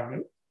 okay, out of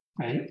it,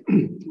 right?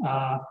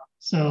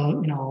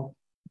 So, you know,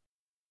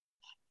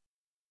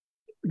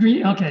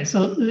 okay,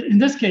 so in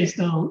this case,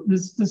 though,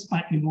 this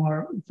might be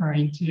more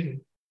referring to,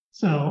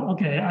 so,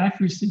 okay, I've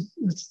received,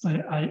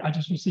 I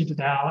just received a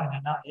Tao, and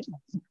then I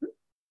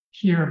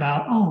hear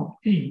about, oh,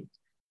 hey,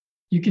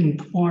 you can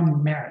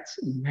perform merits,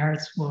 and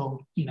merits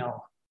will, you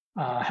know,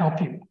 help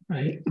you,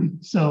 right?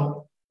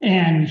 So,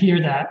 and hear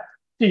that,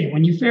 hey,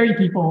 when you ferry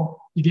people,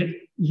 you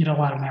get a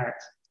lot of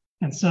merits.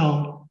 And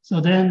so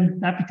then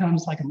that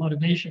becomes like a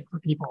motivation for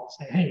people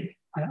to say, hey,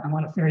 I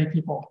want to ferry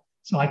people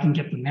so I can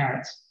get the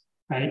merits,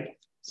 right?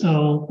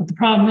 So, but the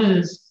problem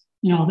is,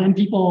 you know, then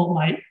people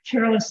might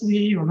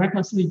carelessly or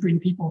recklessly bring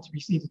people to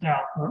receive the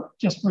Tao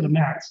just for the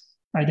merits,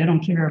 right? They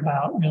don't care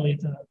about really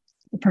the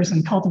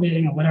person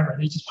cultivating or whatever.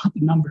 They just want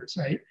the numbers,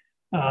 right?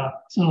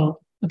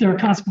 But there are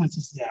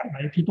consequences to that,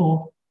 right?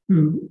 People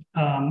who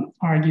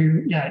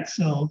argue, yeah,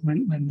 so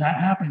when that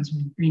happens,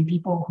 when you bring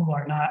people who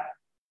are not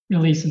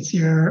really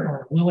sincere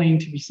or willing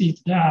to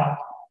receive the Tao,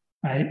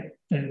 right?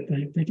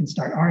 They can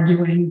start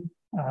arguing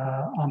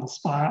on the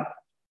spot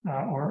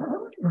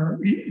or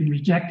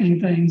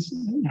rejecting things,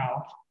 you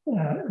know,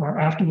 or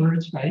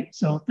afterwards, right?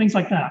 So things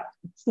like that.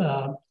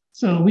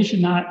 So we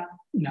should not,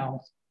 you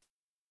know,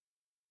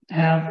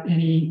 have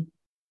any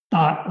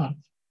thought of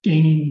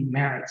gaining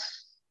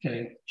merits.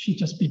 Okay, should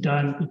just be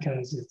done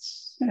because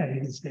it's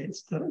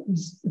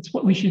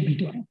what we should be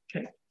doing.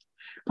 Okay,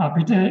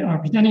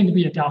 pretending to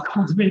be a Tao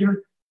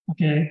cultivator.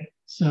 Okay,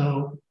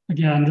 so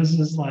again, this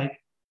is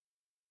like,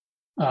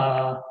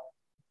 yeah,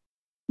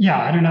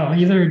 I don't know,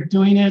 either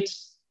doing it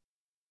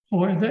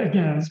for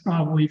again, it's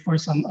probably for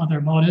some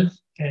other motive.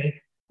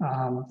 Okay,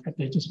 if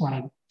they just want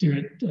to do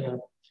it to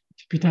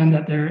pretend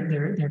that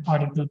they're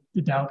part of the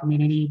Tao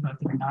community, but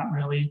they're not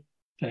really.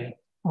 Okay,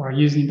 or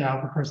using Tao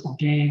for personal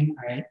gain.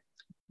 Right.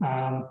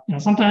 You know,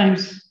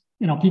 sometimes,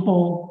 you know,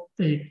 people,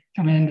 they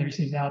come in, they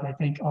receive Tao, they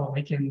think, oh,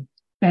 they can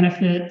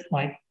benefit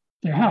like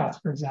their health,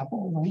 for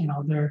example. You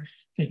know,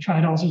 they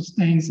tried all sorts of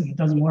things and it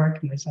doesn't work,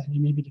 and they say, hey,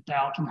 maybe the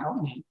Tao can help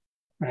me,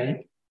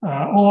 right?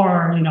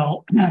 Or, you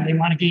know, they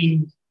want to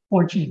gain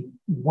fortune,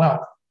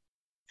 wealth,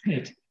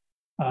 right?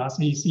 So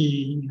you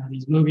see, you know,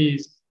 these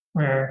movies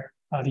where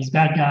these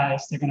bad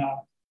guys, they're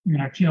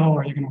gonna kill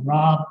or they're gonna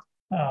rob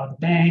the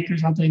bank or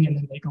something, and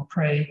then they go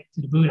pray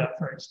to the Buddha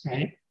first,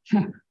 right?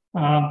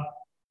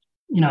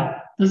 You know,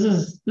 this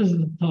is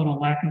a total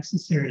lack of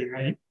sincerity,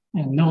 right?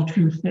 And no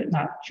true fit,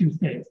 not true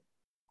faith.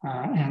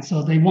 And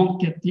so they won't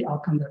get the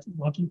outcome that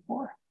they're looking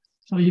for.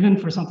 So even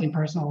for something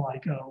personal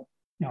like, oh,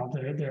 you know,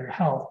 their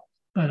health,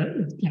 but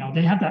you know,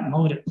 they have that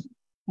motive.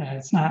 And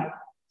it's not,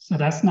 so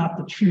that's not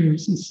the true,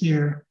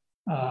 sincere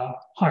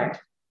heart,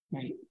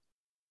 right?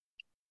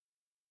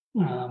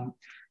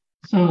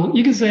 So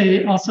you can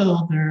say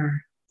also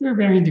there are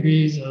varying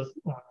degrees of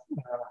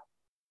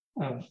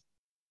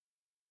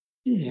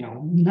you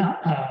know,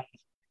 not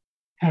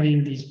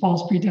having these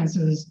false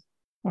pretenses,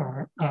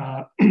 or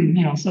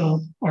you know,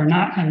 so, or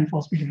not having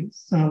false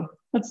pretenses. So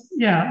that's,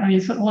 yeah, I mean,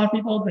 so a lot of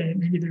people,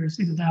 maybe they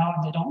receive the Tao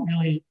and they don't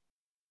really,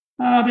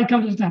 they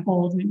come to the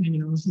temple, maybe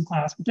they listen to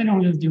class, but they don't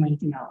really do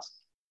anything else.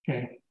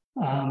 Okay.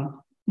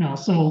 You know,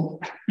 so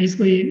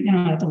basically, you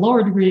know, at the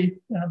lower degree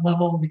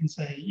level, we can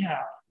say, yeah,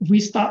 if we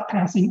stop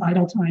passing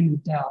idle time in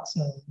the Tao, so,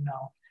 you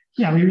know,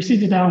 yeah, we receive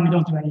the Tao and we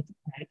don't do anything,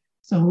 right?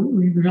 So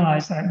we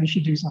realize that we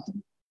should do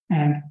something.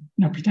 And,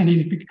 you know, pretending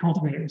to be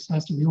cultivators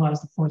has to realize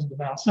the force of the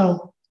Vow.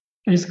 So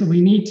basically, we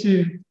need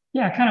to,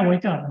 yeah, kind of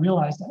wake up and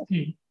realize that,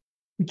 hey,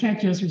 we can't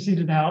just receive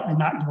it out and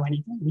not do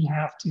anything. We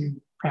have to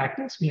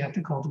practice. We have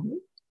to cultivate.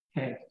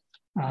 Okay,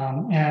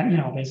 and you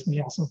know, basically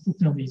also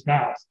fulfill these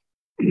vows.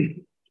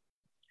 We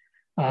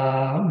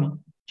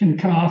can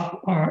cut off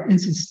our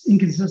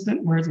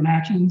inconsistent words and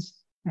actions,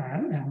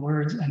 and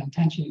words and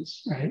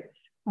intentions, right?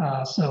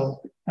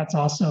 So that's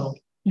also,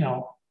 you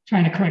know,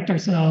 trying to correct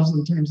ourselves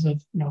in terms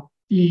of, you know,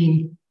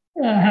 being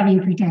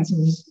having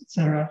pretenses,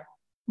 etc.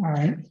 All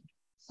right.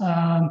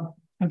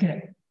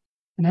 Okay.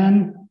 And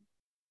then,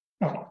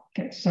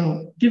 okay.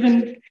 So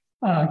given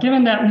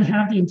that we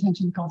have the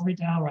intention to cultivate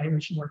Tao, right,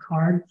 we should work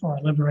hard for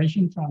our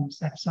liberation from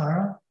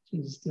samsara,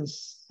 which is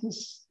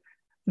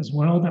this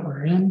world that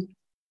we're in,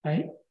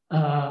 right?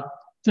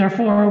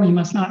 Therefore, we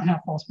must not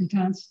have false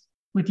pretense.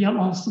 With the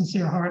utmost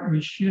sincere heart,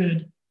 we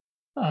should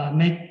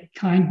make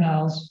kind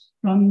vows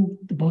from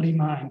the Bodhi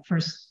mind,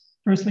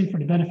 firstly for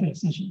the benefit of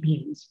sentient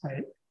beings,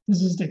 right?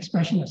 This is the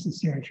expression of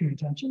sincere and true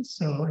intentions.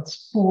 So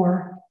it's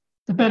for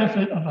the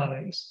benefit of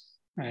others,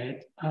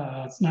 right?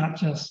 It's not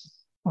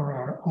just for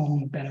our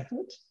own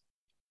benefit,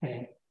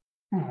 okay?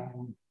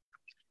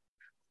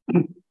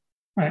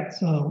 Right,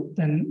 so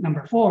then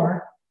number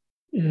 4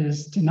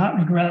 is to not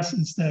regress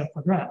instead of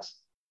progress.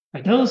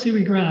 Right? Those who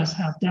regress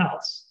have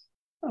doubts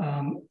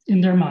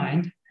in their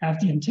mind, have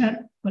the intent,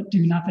 but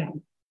do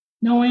nothing.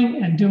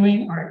 Knowing and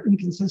doing are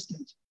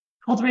inconsistent.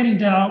 Cultivating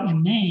doubt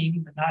in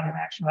name, but not in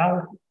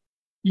actuality.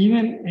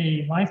 Even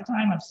a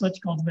lifetime of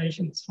such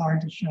cultivation is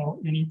hard to show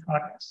any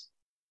progress.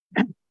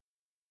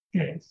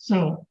 Okay,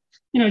 so,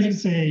 you can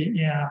say,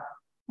 yeah,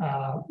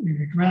 we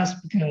regress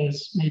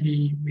because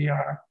maybe we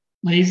are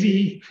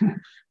lazy.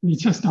 We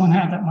just don't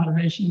have that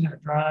motivation or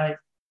drive.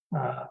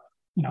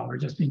 We're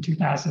just being too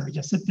passive. We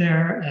just sit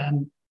there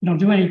and we don't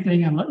do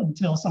anything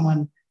until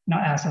someone,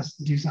 asks us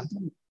to do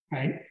something,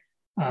 right?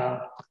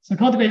 So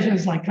cultivation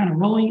is like kind of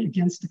rolling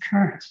against the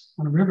current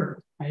on a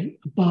river, right?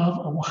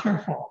 Above a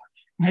waterfall,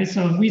 right?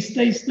 So if we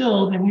stay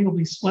still, then we will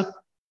be swept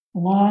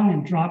along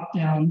and drop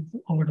down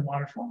over the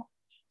waterfall.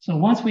 So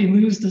once we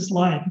lose this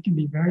life, it can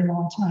be a very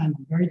long time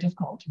and very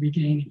difficult to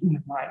regain a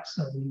human life.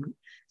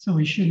 So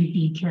we shouldn't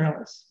be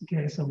careless,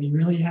 okay? So we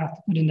really have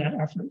to put in that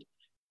effort,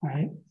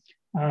 right?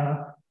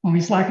 When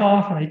we slack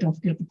off, right, don't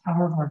forget the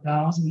power of our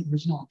vows and the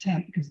original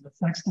intent because it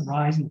affects the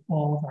rise and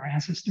fall of our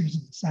ancestors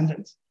and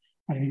descendants.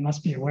 Right? We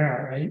must be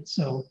aware, right?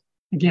 So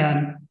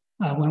again,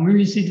 when we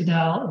receive the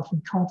Tao, if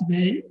we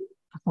cultivate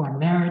for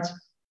merit,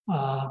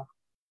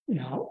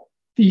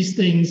 these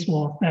things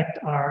will affect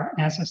our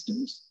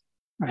ancestors,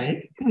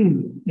 right?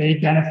 They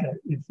benefit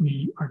if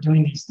we are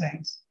doing these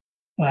things.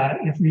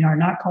 But if we are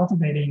not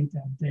cultivating,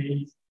 then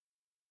they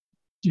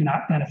do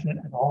not benefit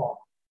at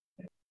all.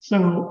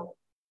 So,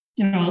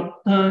 you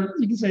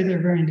can say there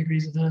are varying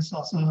degrees of this.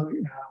 Also,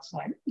 it's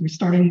like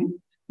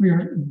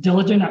we're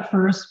diligent at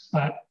first,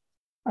 but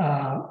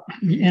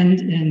we end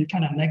in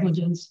kind of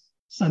negligence.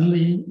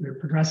 Suddenly we're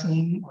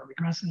progressing or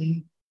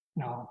regressing,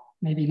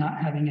 maybe not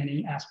having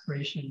any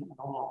aspiration at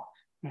all,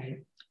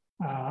 right?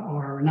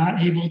 Or we're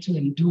not able to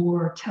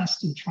endure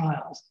tests and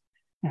trials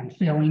and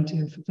failing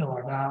to fulfill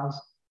our vows.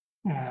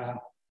 And,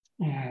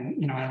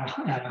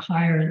 at a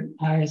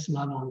highest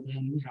level,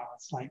 then,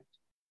 it's like,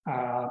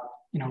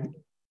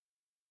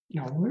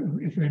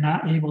 if we're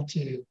not able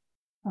to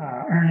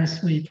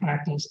earnestly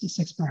practice the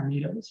 6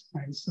 paramitas,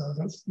 right? So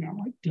that's,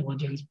 like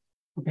diligence,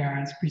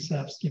 forbearance,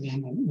 precepts,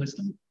 giving, and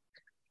wisdom.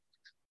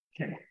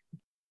 Okay.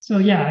 So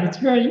yeah, it's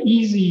very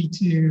easy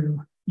to,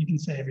 you can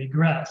say,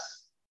 regress.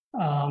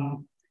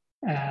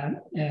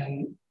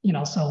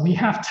 So we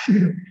have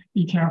to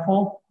be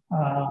careful,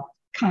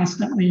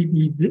 constantly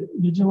be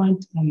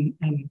vigilant and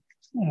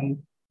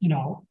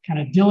kind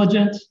of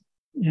diligent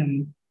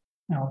in,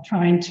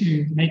 trying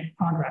to make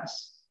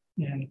progress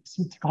and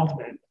to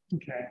cultivate.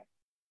 Okay.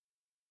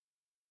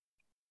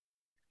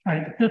 All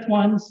right, the 5th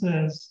one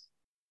says,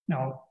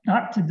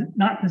 not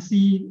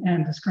deceive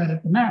and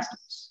discredit the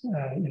masters.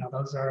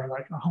 Those are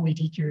like the holy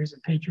teachers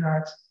and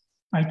patriarchs.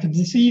 Right, to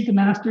deceive the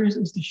masters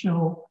is to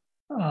show,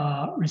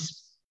 to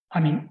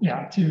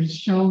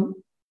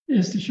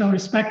show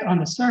respect on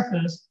the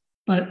surface,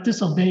 but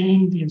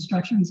disobeying the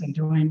instructions and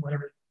doing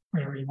whatever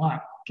you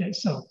want. Okay,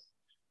 so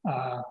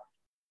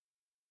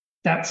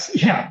that's,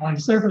 on the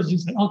surface, you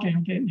say, okay,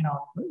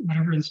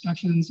 whatever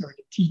instructions or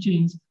the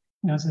teachings,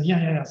 so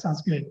yeah,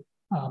 sounds good.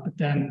 But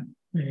then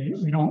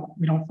we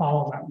don't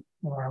follow them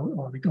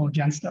or we go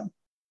against them.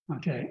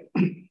 Okay.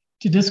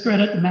 To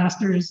discredit the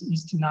masters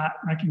is to not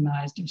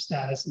recognize their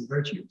status and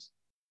virtues,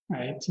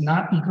 right? To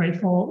not be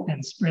grateful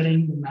and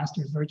spreading the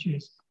master's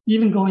virtues,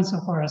 even going so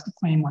far as to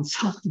claim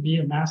oneself to be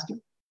a master,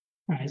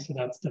 right? So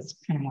that's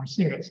kind of more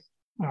serious.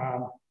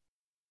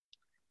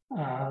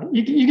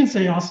 You can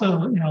say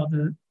also,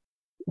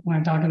 when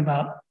I'm talking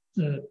about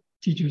the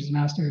teachers and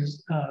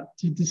masters,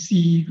 to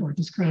deceive or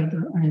discredit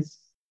them,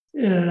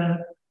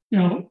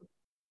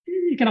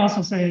 you can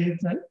also say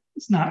that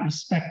it's not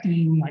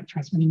respecting like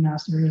transmitting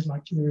masters,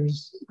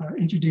 lecturers,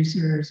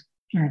 introducers,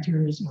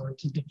 parenters, or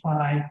to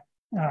defy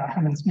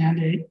heaven's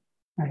mandate,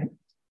 right?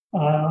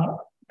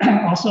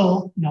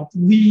 Also, to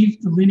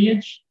leave the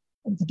lineage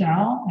of the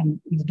Tao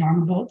and the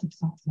Dharma vote, the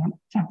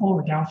temple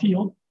or Tao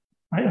field,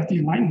 right, of the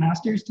enlightened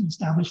masters to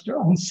establish their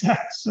own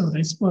sect. So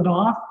they split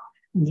off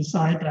and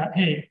decide that,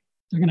 hey,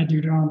 they're going to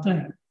do their own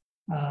thing.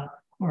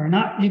 Or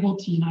not able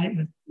to unite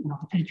with the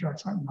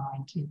patriarch's heart and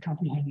mind to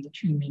comprehend the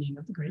true meaning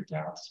of the great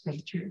Tao, to spread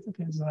the truth.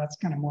 Okay, so that's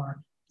kind of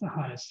more the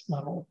highest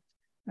level.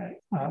 Right?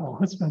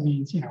 Chutzpah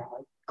means, like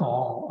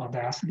gall,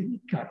 audacity,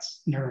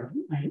 guts, nerve,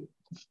 right?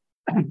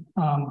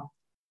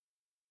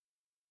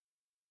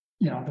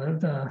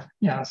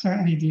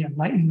 Certainly the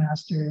enlightened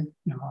master,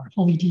 our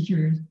holy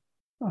teachers,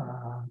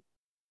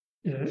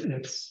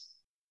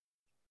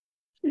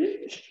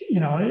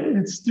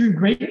 it's through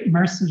great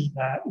mercy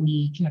that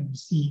we can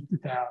receive the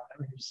Tao,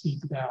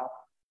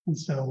 and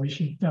so we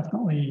should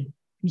definitely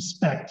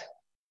respect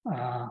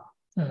the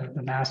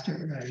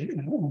master, right?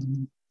 And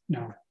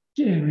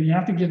we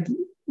have to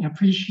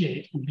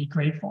appreciate and be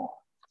grateful.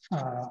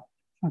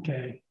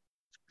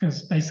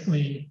 Because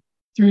basically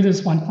through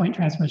this one-point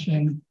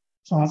transmission,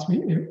 as long as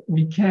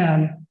we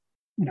can,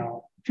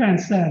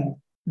 transcend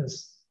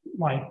this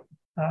life,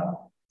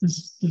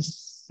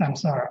 this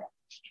samsara.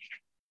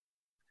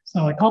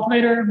 So a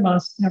cultivator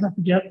must never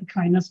forget the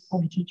kindness of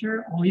holy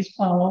teacher, always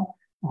follow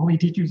the holy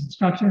teacher's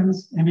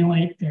instructions,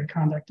 emulate their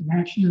conduct and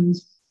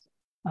actions,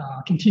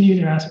 continue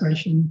their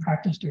aspiration,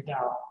 practice their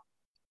Tao,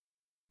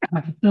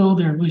 fulfill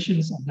their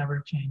wishes and never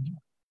change.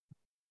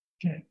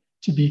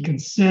 To be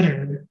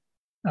considered,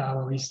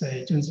 we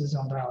say,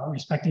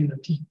 respecting the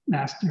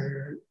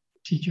master,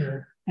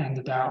 teacher, and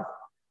the Tao.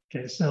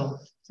 So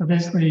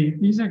basically,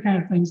 these are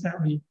kind of things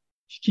that we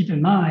should keep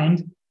in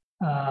mind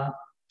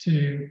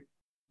to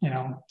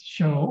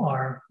show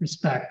our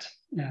respect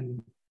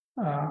and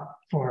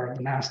for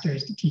the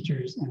masters, the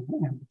teachers, and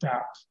the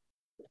Tao.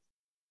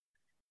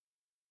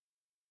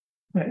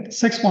 But the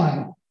sixth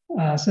one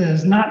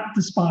says, not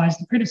despise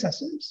the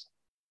predecessors.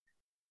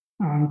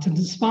 To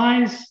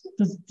despise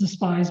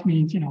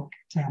means,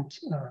 contempt,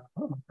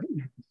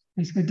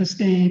 basically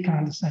disdain,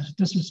 condescension,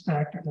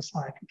 disrespect, or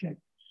dislike.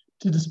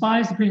 To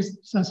despise the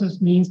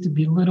predecessors means to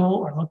belittle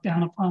or look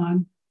down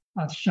upon,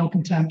 to show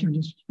contempt or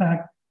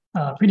disrespect.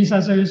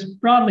 Predecessors,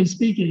 broadly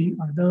speaking,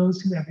 are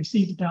those who have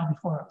received the Tao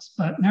before us,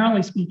 but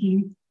narrowly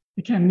speaking,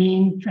 it can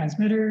mean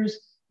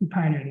transmitters who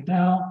pioneered the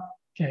Tao.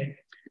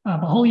 The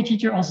holy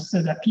teacher also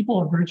said that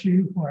people of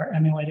virtue who are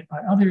emulated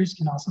by others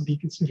can also be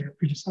considered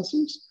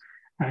predecessors.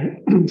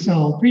 Right?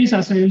 So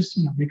predecessors,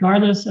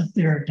 regardless of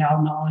their Tao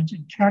knowledge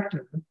and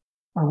character,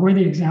 are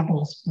worthy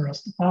examples for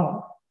us to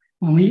follow.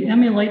 When we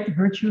emulate the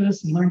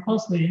virtuous and learn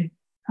closely,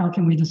 how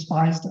can we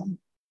despise them?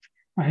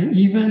 Right?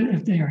 Even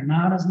if they are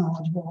not as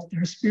knowledgeable,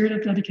 their spirit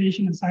of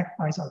dedication and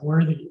sacrifice are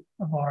worthy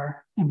of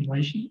our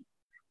emulation.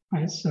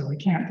 Right? So we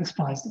can't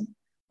despise them.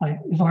 Like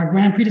if our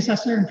grand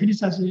predecessor and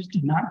predecessors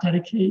did not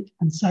dedicate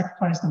and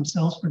sacrifice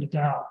themselves for the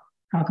Tao,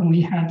 how can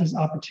we have this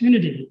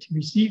opportunity to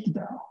receive the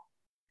Tao?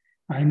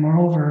 Right?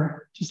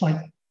 Moreover, just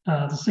like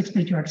the sixth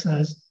patriarch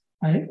says,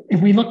 right,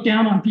 if we look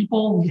down on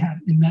people, we have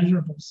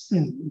immeasurable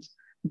sins,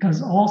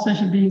 because all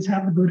sentient beings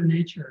have the Buddha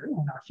nature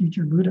and are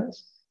future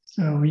Buddhas.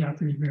 So we have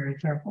to be very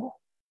careful.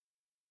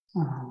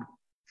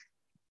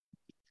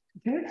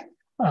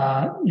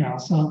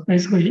 So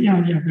basically, you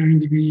have varying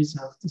degrees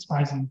of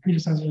despising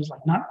predecessors,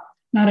 like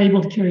not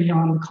able to carry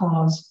on the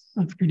cause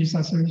of the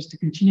predecessors, to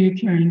continue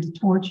carrying the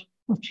torch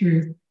of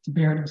truth, to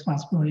bear the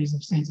responsibilities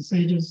of saints and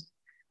sages,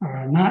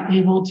 not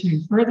able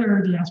to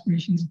further the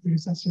aspirations of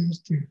predecessors,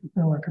 to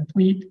fulfill or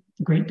complete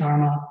the great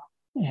Dharma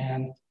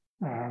and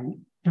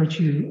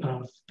virtue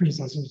of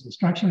predecessors'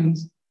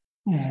 instructions.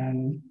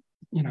 And,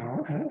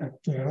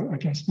 I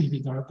guess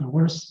maybe the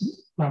worst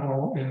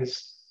level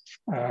is,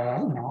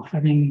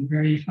 having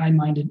very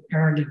high-minded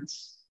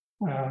arrogance,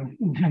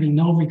 and having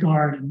no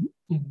regard and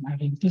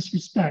having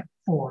disrespect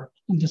for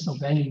and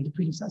disobeying the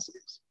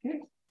predecessors.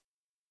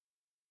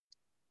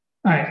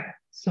 All right,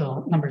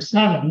 so number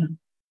 7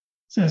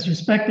 says,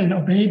 respect and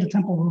obey the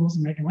temple rules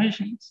and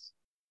regulations.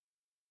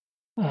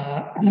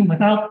 And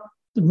without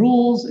the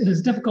rules, it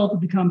is difficult to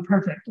become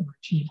perfect or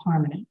achieve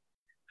harmony.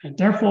 And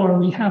therefore,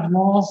 we have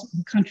laws of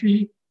the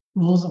country,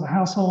 rules of a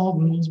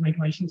household, rules,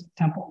 regulations of the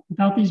temple.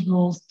 Without these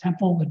rules, the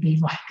temple would be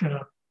like in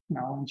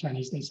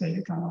Chinese, they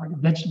say kind of like a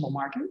vegetable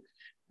market,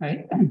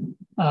 right?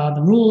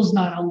 The rules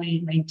not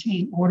only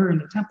maintain order in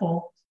the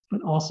temple,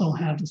 but also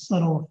have the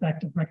subtle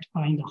effect of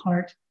rectifying the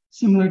heart,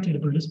 similar to the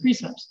Buddhist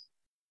precepts.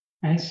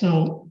 Right?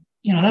 So,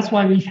 that's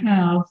why we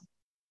have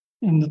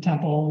in the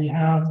temple, we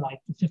have like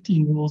the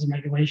 15 rules and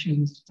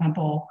regulations of the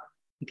temple,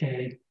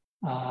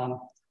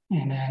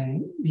 and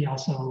then we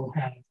also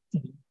have the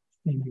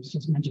thing that was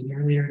just mentioned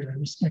earlier, the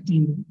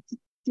respecting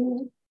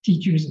the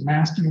teachers and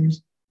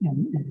masters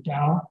and the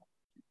Tao.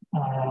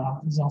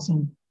 There's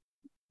also,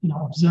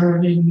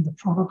 observing the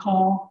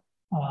protocol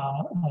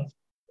of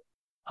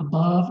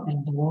above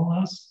and below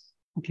us.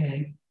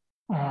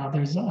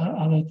 There's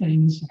other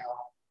things,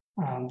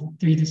 the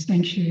 3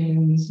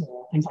 distinctions,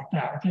 things like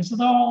that. So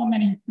there are all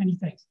many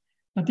things,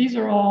 but these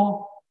are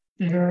all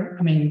there.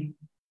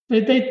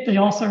 They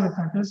all serve a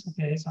purpose. So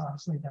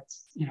obviously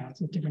that's,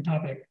 it's a different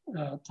topic,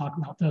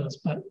 talking about those,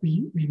 but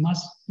we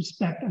must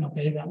respect and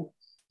obey them,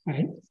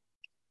 right?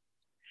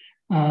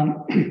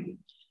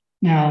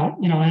 Now,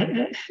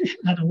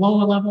 at a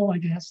lower level, I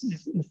guess,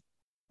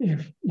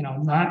 if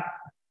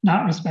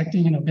not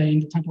respecting and obeying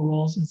the temple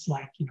rules, it's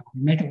like,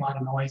 make a lot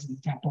of noise in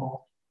the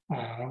temple,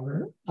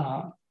 or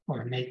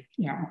make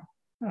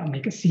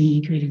a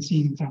scene, create a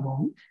scene in the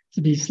temple.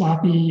 To be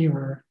sloppy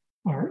or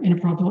are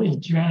inappropriately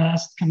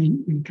dressed when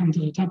you come to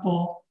the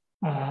temple,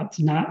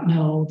 to not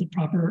know the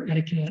proper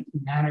etiquette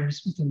and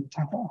manners within the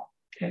temple.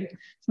 Okay,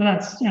 so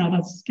that's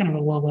kind of a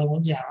low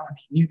level. Yeah, I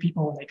mean, new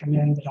people when they come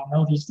in, they don't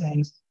know these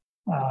things,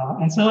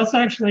 and so it's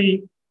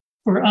actually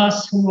for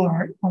us who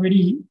are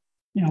already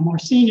more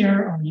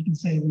senior, or you can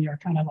say we are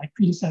kind of like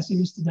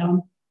predecessors to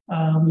them.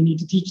 We need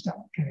to teach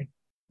them. Okay,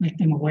 make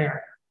them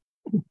aware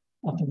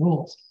of the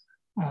rules.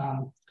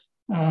 At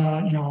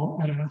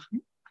a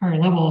higher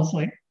level, it's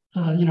like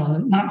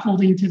not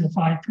holding to the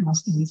 5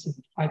 constants and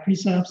 5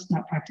 precepts,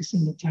 not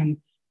practicing the 10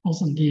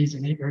 wholesome deeds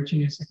and 8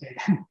 virtues. Okay.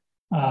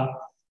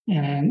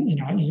 And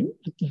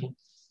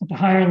at the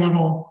higher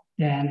level,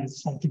 then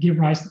it's like to give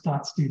rise to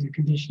thoughts due to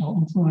conditional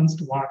influence,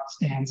 to walk,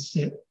 stand,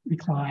 sit,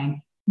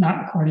 recline,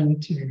 not according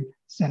to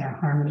center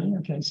harmony.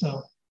 Okay,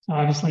 so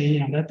obviously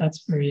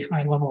that's very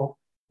high level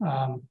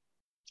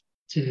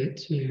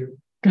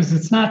because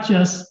it's not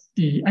just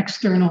the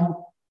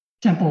external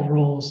temple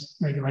rules,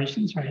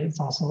 regulations, right? It's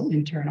also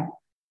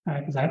internal,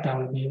 right? Because that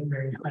would be a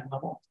very high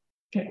level.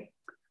 Okay,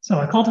 so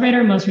a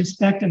cultivator must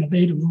respect and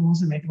obey the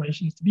rules and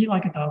regulations to be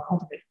like a Dao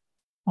cultivator.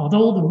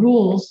 Although the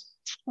rules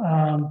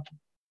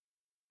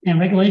and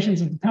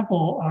regulations of the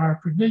temple are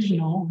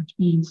provisional, which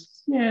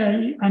means,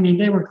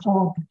 they were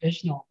called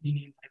provisional,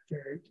 meaning like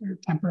they're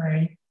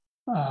temporary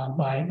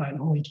by the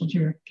holy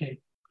teacher. Okay,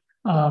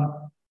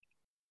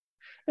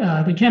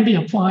 they can be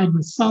applied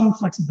with some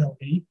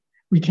flexibility.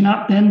 We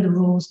cannot bend the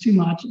rules too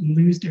much and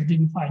lose their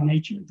dignified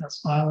nature, thus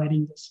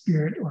violating the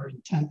spirit or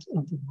intent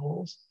of the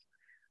rules.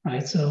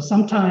 Right. So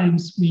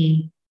sometimes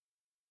we,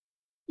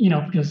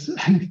 because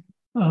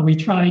we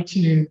try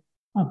to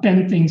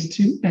bend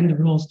the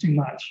rules too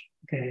much.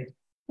 Okay.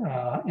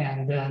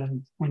 And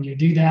then when you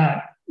do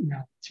that,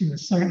 to a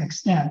certain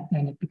extent,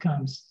 then it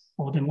becomes,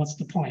 well, then what's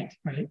the point,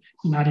 right?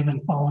 You're not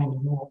even following the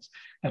rules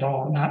at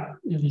all, at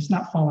least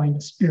not following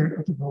the spirit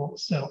of the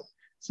rules.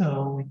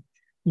 So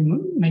we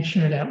make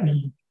sure that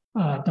we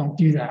don't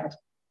do that.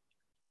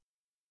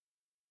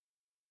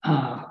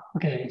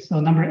 Okay,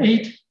 so number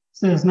 8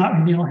 says not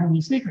reveal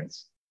heavenly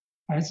secrets.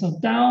 All right, so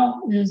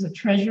Tao is a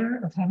treasure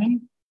of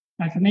heaven.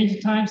 Right, from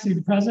ancient times to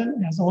the present,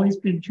 it has always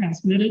been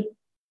transmitted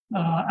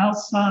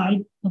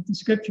outside of the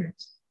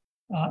scriptures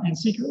and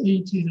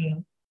secretly to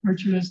the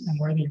virtuous and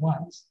worthy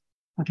ones.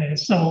 Okay,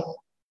 so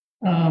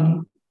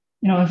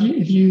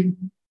if you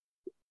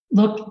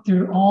look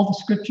through all the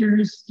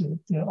scriptures,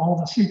 all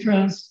the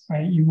sutras,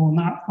 right, you will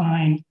not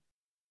find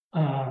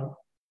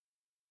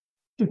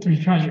the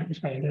 3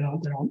 treasures, right? They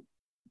don't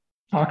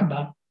talk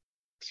about.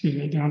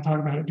 They don't talk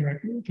about it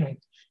directly. Okay,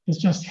 it's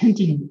just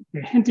hinting.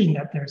 They're hinting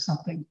that there's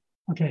something.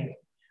 Okay,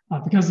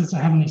 because it's a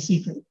heavenly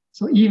secret.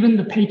 So even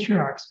the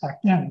patriarchs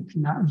back then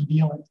could not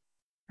reveal it,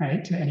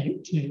 right,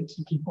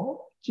 to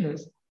people,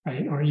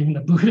 right, or even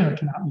the Buddha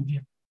cannot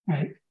reveal it,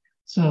 right.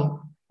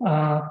 So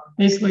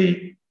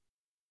basically,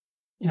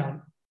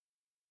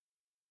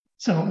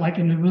 so like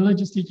in the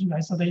religious teaching,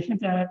 right, so they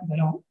hint at it, they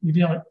don't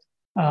reveal it.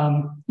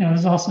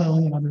 There's also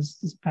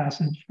this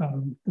passage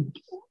from the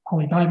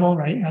Holy Bible,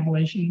 right,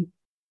 Revelation.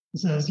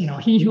 It says,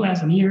 he who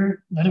has an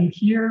ear, let him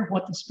hear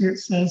what the Spirit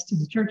says to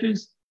the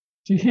churches.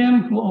 To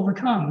him who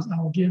overcomes, I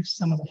will give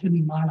some of the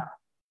hidden manna.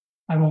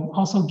 I will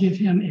also give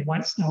him a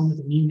white stone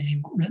with a new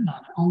name written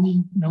on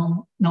it,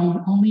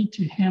 known only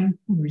to him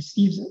who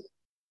receives it.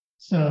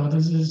 So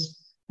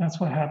that's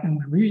what happened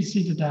when we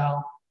receive the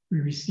Tao. We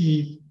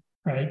receive,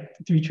 right,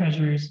 the 3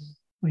 treasures.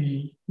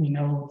 We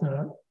know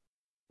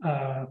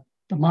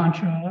the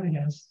mantra, I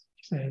guess,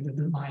 say the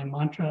divine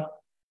mantra,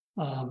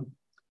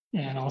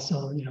 and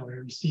also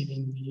we're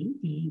receiving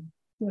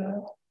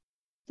the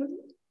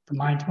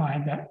mind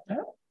twine, that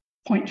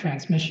point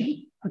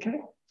transmission.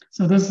 Okay,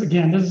 so this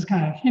is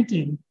kind of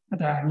hinting at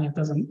that. I mean, it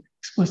doesn't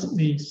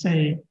explicitly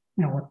say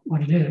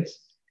what it is,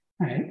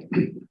 right?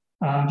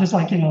 Just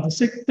like the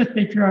 5th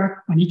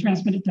patriarch, when he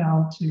transmitted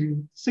down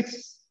to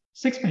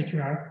 6th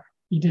patriarch,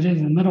 he did it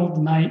in the middle of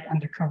the night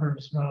under cover of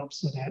his robe,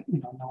 so that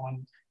no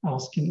one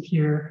else can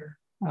hear.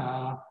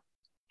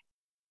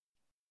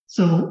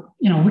 So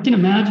we can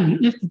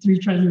imagine if the 3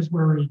 treasures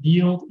were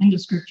revealed in the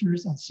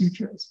scriptures and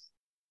sutras.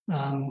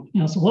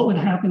 So what would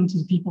happen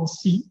to people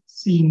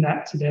seeing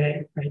that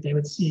today, right? They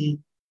would see,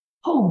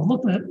 oh,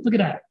 look at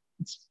that.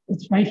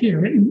 It's right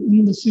here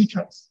in the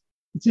sutras.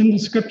 It's in the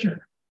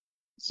scripture.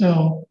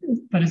 So,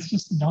 but it's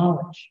just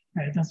knowledge,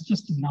 right? That's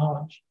just the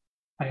knowledge.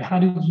 Right? How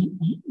do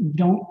you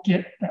don't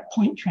get that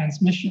point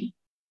transmission,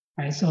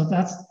 right? So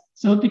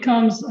it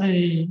becomes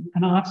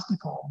an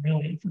obstacle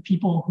really for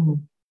people who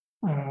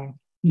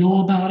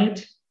know about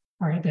it,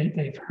 right?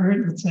 They've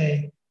heard, let's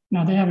say,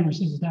 no, they haven't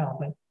received it out,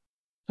 but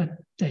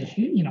they,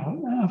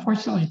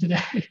 unfortunately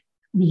today, I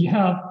mean,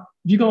 if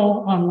you go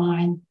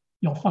online,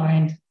 you'll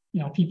find,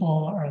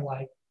 people are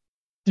like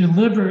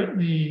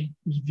deliberately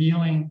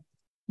revealing,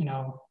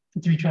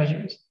 the 3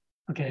 treasures.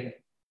 Okay.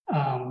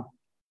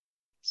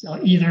 So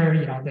either,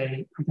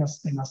 I guess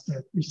they must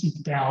have received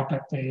the Tao,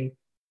 but they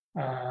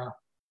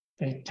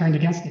turned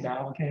against the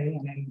Tao, okay,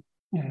 and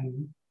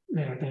then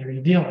they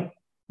reveal it.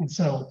 And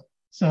so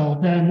So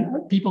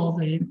then people,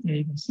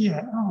 they see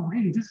that, oh,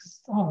 hey,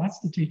 that's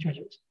the three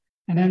treasures.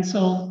 And then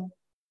so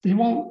they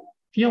won't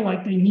feel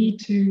like they need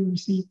to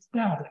receive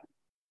Tao,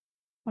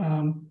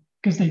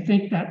 because they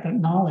think that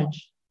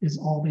knowledge is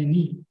all they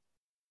need.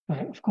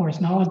 But of course,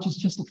 knowledge is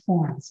just a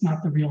form. It's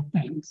not the real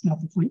thing. It's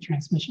not the point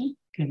transmission.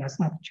 Okay, that's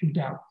not the true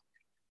Tao.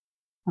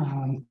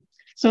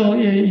 So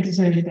yeah, you can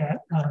say that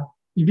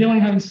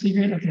revealing heaven's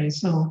secret. Okay,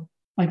 so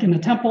like in the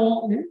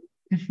temple,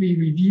 if we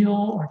reveal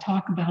or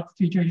talk about the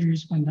three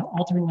treasures when the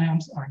altar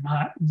lamps are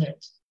not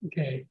lit,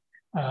 okay,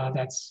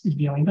 that's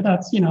revealing. But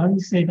that's, you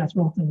say that's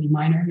relatively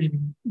minor. Maybe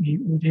we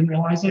didn't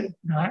realize it,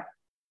 not.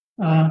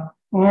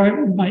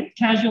 Or we might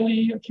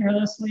casually or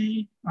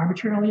carelessly,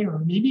 arbitrarily, or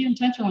maybe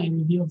intentionally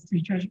reveal the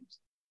three treasures.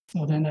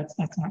 So then that's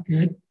not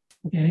good,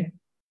 okay?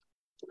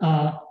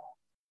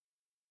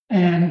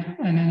 And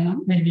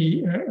then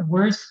maybe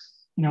worse,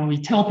 we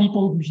tell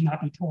people who should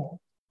not be told,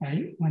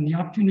 right? When the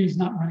opportunity is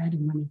not right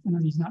and when the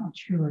affinity is not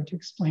mature to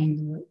explain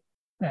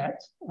the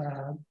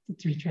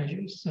three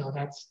treasures. So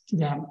that's to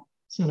them.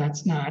 So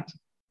that's not,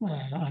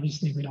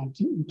 obviously we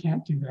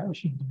can't do that, we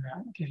shouldn't do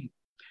that, okay?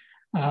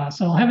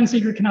 So heaven's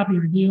secret cannot be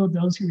revealed.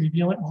 Those who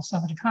reveal it will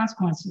suffer the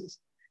consequences,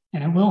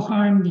 and it will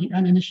harm the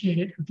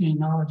uninitiated who gain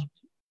knowledge of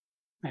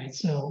it, right?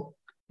 So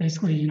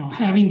basically,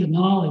 having the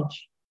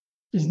knowledge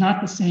is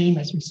not the same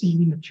as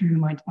receiving the true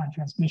mind-to-mind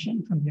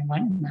transmission from the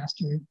enlightened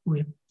master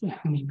with the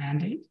heavenly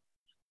mandate,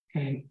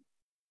 okay?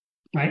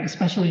 Right,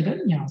 especially that,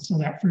 so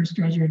that first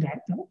treasure,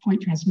 that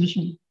point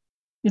transmission,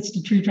 it's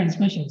the true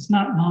transmission, it's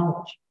not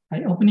knowledge,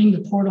 right? Opening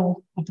the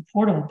portal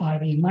by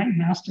the enlightened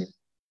master,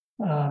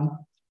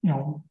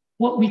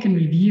 what we can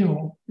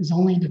reveal is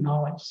only the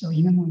knowledge. So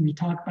even when we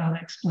talk about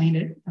it, explain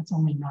it, that's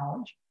only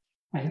knowledge,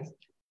 right?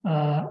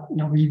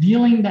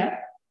 Revealing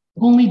that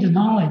only the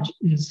knowledge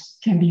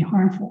can be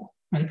harmful,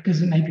 right?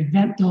 Because it may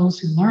prevent those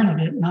who learn of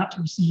it not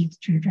to receive the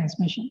true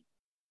transmission,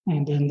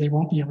 and then they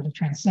won't be able to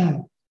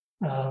transcend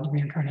the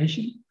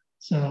reincarnation.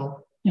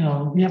 So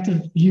we have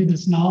to view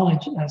this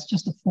knowledge as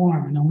just a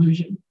form, an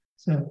illusion.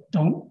 So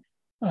don't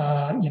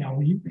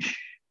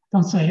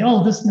don't say,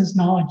 oh, this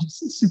knowledge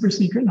is super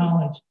secret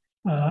knowledge.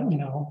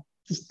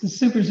 The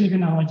super secret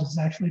knowledge is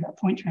actually that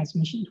point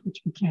transmission,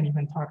 which we can't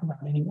even talk about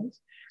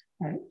anyways,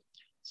 right?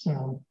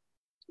 So,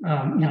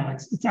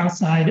 it's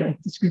outside of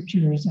the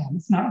scriptures and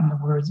it's not in the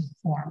words and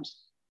forms.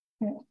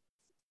 Okay.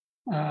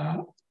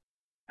 All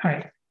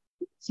right,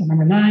 so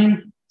number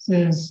 9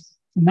 says,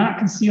 not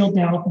conceal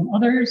Tao from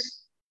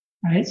others.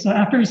 All right, so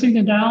after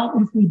receiving the Tao,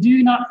 if we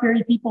do not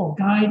ferry people,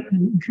 guide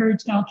and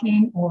encourage Tao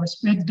King or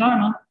spread the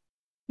Dharma,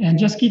 and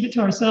just keep it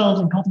to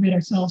ourselves and cultivate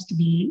ourselves to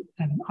be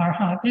an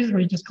arhat,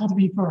 basically just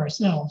cultivate for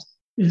ourselves,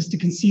 is to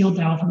conceal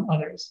Tao from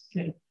others.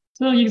 Okay,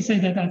 so you can say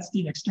that that's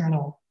the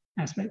external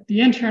aspect.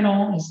 The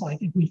internal is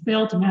like if we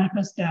fail to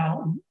manifest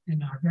Tao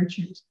in our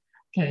virtues,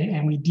 okay,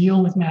 and we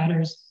deal with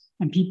matters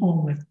and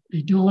people with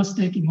a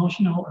dualistic,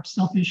 emotional, or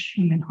selfish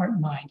human heart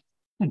and mind,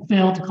 and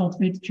fail to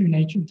cultivate the true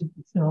nature to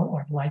fulfill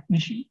our life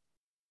mission.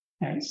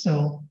 Okay,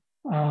 so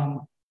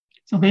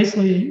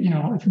basically,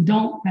 if we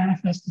don't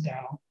manifest the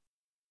Tao,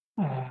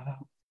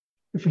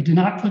 if we do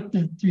not put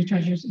the three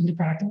treasures into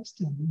practice,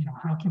 then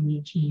how can we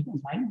achieve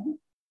enlightenment?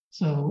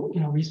 So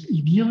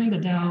revealing the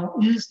Tao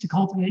is to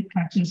cultivate,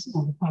 practice,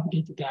 and to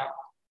propagate the Tao,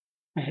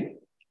 right?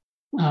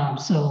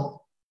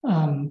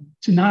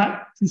 To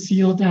not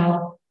conceal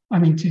Tao,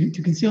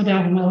 to conceal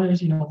Tao from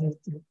others,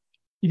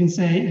 you can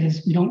say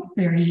is we don't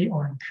ferry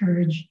or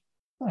encourage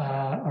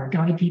or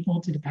guide people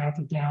to the path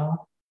of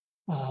Tao,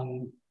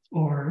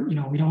 or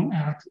we don't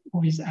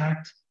always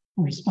act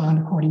or respond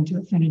according to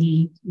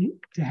affinity,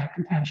 to have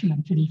compassion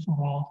and pity for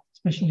all,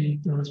 especially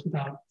those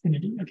without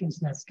affinity. Okay, so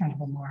that's kind of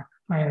a more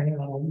higher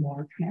level,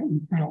 more kind of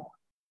internal.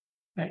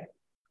 Okay.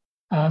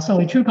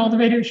 So a true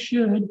cultivator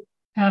should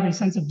have a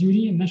sense of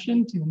duty and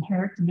mission to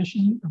inherit the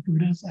mission of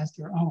Buddhas as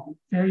their own.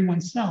 Ferry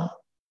oneself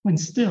when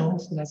still,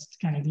 so that's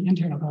kind of the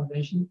internal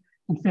cultivation,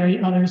 and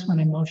ferry others when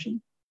in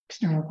motion,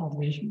 external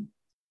cultivation.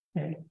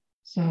 Okay,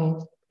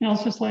 so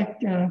it's just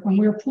like when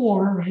we're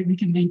poor, right, we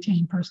can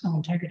maintain personal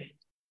integrity.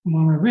 And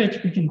when we're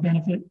rich, we can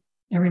benefit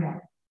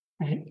everyone,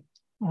 right?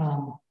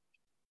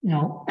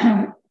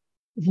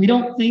 If we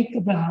don't think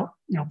about,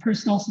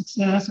 personal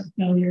success or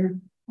failure,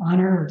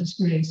 honor or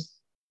disgrace,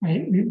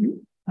 right? We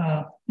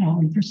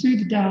pursue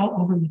the Tao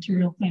over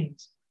material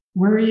things.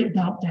 Worry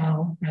about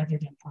Tao rather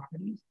than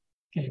properties.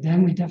 Okay,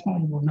 then we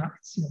definitely will not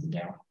conceal the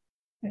Tao.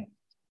 Okay.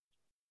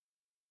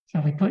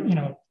 So we put,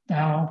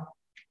 Tao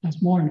as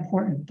more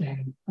important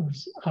than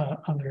those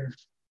other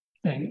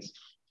things.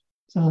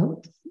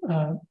 So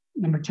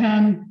number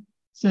 10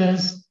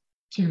 says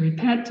to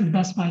repent to the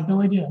best of my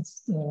ability.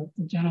 That's the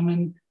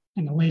gentleman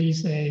and the lady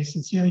say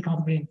sincerely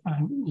cultivate and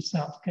find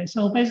yourself. Okay,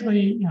 so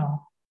basically,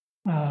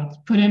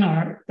 put in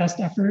our best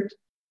effort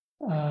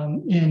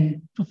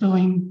in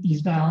fulfilling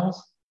these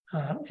vows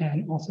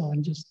and also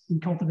in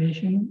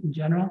cultivation in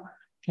general.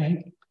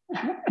 Okay,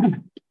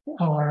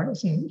 or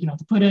so,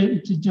 to put it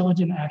into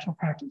diligent actual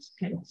practice.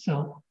 Okay,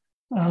 so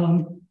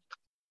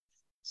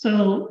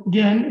so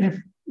again,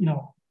 if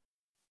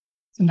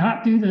to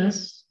not do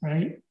this,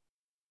 right?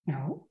 You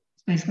know,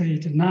 basically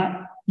to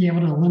not be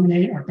able to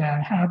eliminate our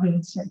bad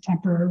habits, our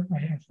temper,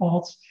 right, our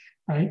faults,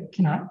 right?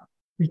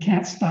 We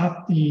can't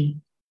stop the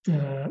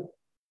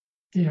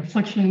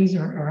afflictions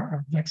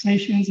or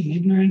vexations and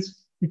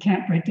ignorance. We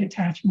can't break the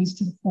attachments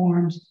to the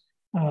forms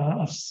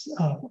of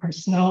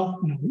ourself,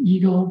 you know, the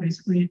ego,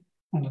 basically,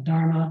 and the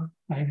Dharma.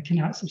 Right? We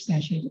cannot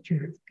substantiate the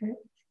truth. Okay?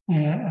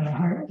 And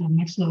at the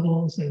next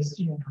level says,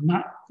 you know,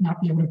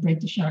 not be able to break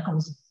the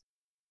shackles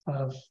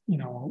of, you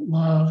know,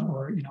 love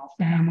or, you know,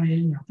 family,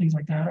 you know, things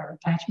like that, our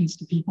attachments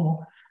to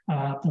people,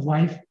 the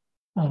life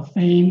of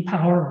fame,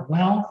 power, or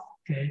wealth,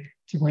 okay,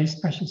 to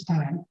waste precious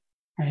time,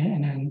 right?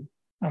 And then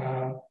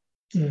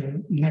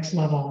the next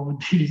level would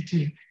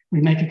be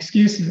we make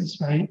excuses,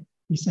 right?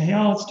 We say,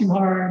 oh, it's too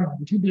hard, or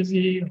I'm too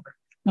busy, or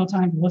no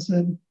time to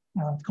listen,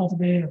 to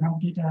cultivate or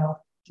propagate Tao,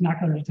 to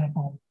not go to the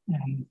temple,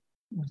 and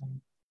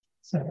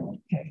so,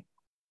 okay.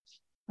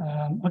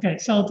 Okay,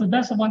 so to the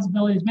best of one's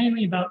ability is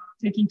mainly about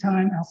taking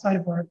time outside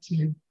of work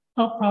to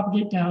help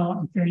propagate Tao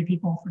and ferry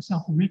people for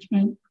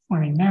self-enrichment,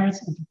 performing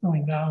merits, and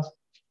fulfilling vows.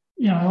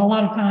 You know, a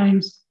lot of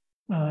times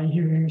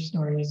you hear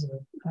stories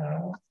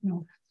of, you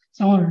know,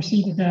 someone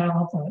received the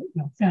Tao, but, you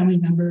know, family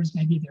members,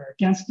 maybe they're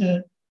against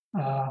it,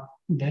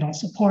 they don't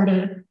support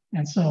it,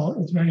 and so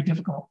it's very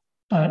difficult.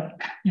 But,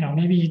 you know,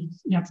 maybe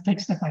you have to take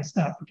step by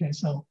step, okay?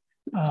 So,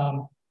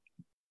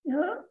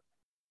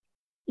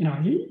 you know,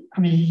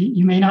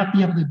 you may not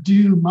be able to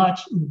do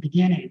much in the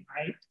beginning,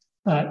 right?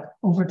 But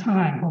over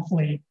time,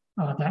 hopefully,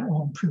 that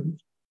will improve.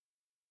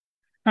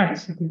 All right,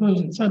 so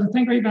conclusion. So the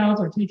 10 great vows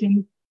are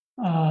taken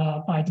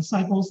by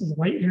disciples of the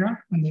White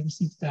Era when they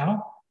receive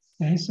Tao.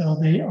 Okay, so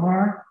they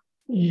are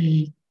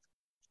a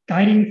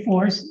guiding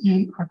force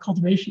in our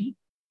cultivation.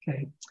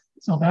 Okay,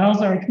 so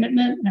vows are a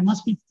commitment and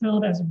must be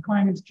fulfilled as a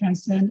requirement to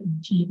transcend and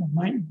achieve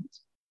enlightenment.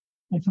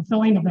 And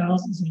fulfilling the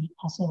vows is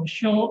also a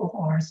show of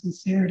our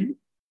sincerity.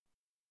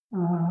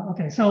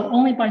 Okay, so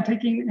only by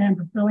taking and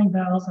fulfilling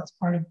vows as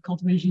part of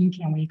cultivation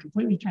can we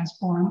completely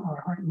transform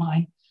our heart and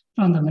mind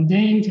from the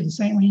mundane to the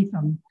saintly,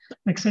 from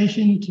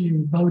vexation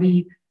to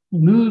bodhi,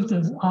 remove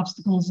the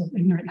obstacles of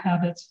ignorant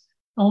habits,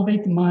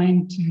 elevate the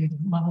mind to the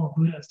level of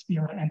Buddhas to be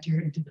able to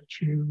enter into the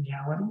true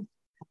reality.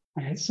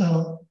 Right,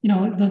 so, you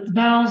know, the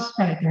vows,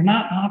 right, they're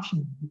not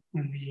optional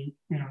when we,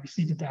 you know,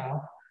 receive the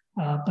Tao,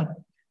 but,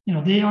 you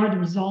know, they are the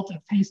result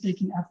of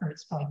painstaking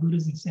efforts by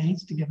Buddhas and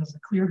saints to give us a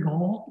clear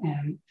goal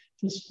and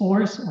this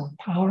force or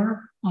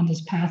power on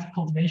this path of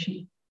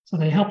cultivation. So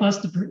they help us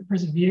to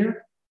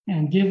persevere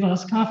and give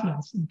us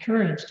confidence and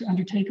courage to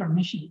undertake our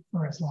mission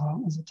for as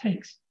long as it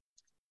takes.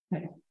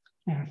 Okay.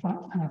 And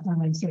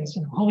finally says,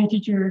 you know, Holy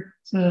Teacher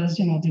says,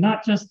 you know, do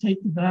not just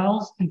take the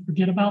vows and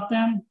forget about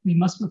them. We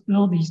must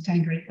fulfill these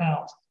 10 great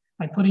vows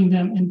by putting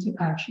them into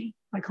action,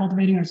 by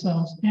cultivating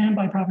ourselves and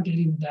by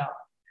propagating the Tao.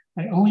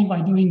 Right? Only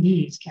by doing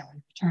these can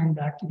we return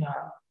back to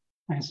God.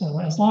 Right? So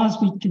as long as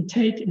we can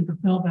take and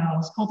fulfill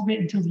vows, cultivate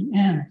until the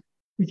end,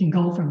 we can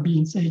go from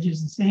being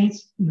sages and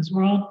saints in this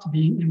world to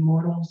being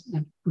immortals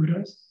and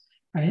Buddhas.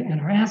 Right? And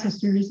our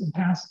ancestors and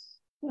past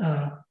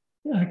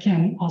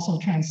can also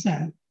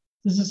transcend.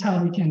 This is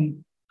how we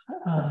can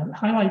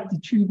highlight the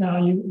true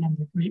value and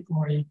the great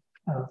glory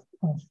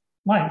of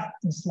life,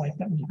 this life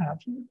that we have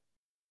here.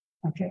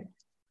 Okay,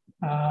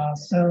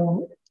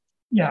 so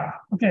yeah,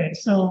 okay,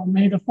 so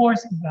may the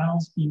force of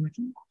vows be with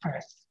you. All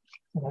right,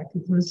 so that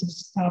concludes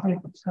this topic.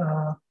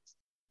 If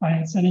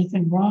I said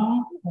anything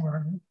wrong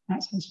or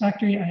not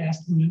satisfactory, I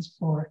ask the Buddhists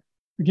for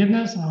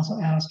forgiveness. I also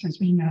ask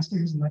transmitting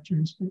masters and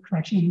lecturers for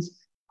corrections.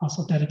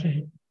 Also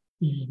dedicate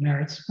the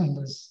merits from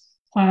this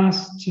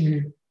class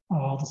to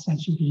all the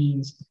sentient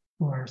beings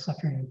who are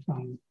suffering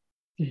from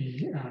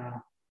the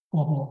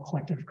global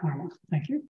collective karma. Thank you.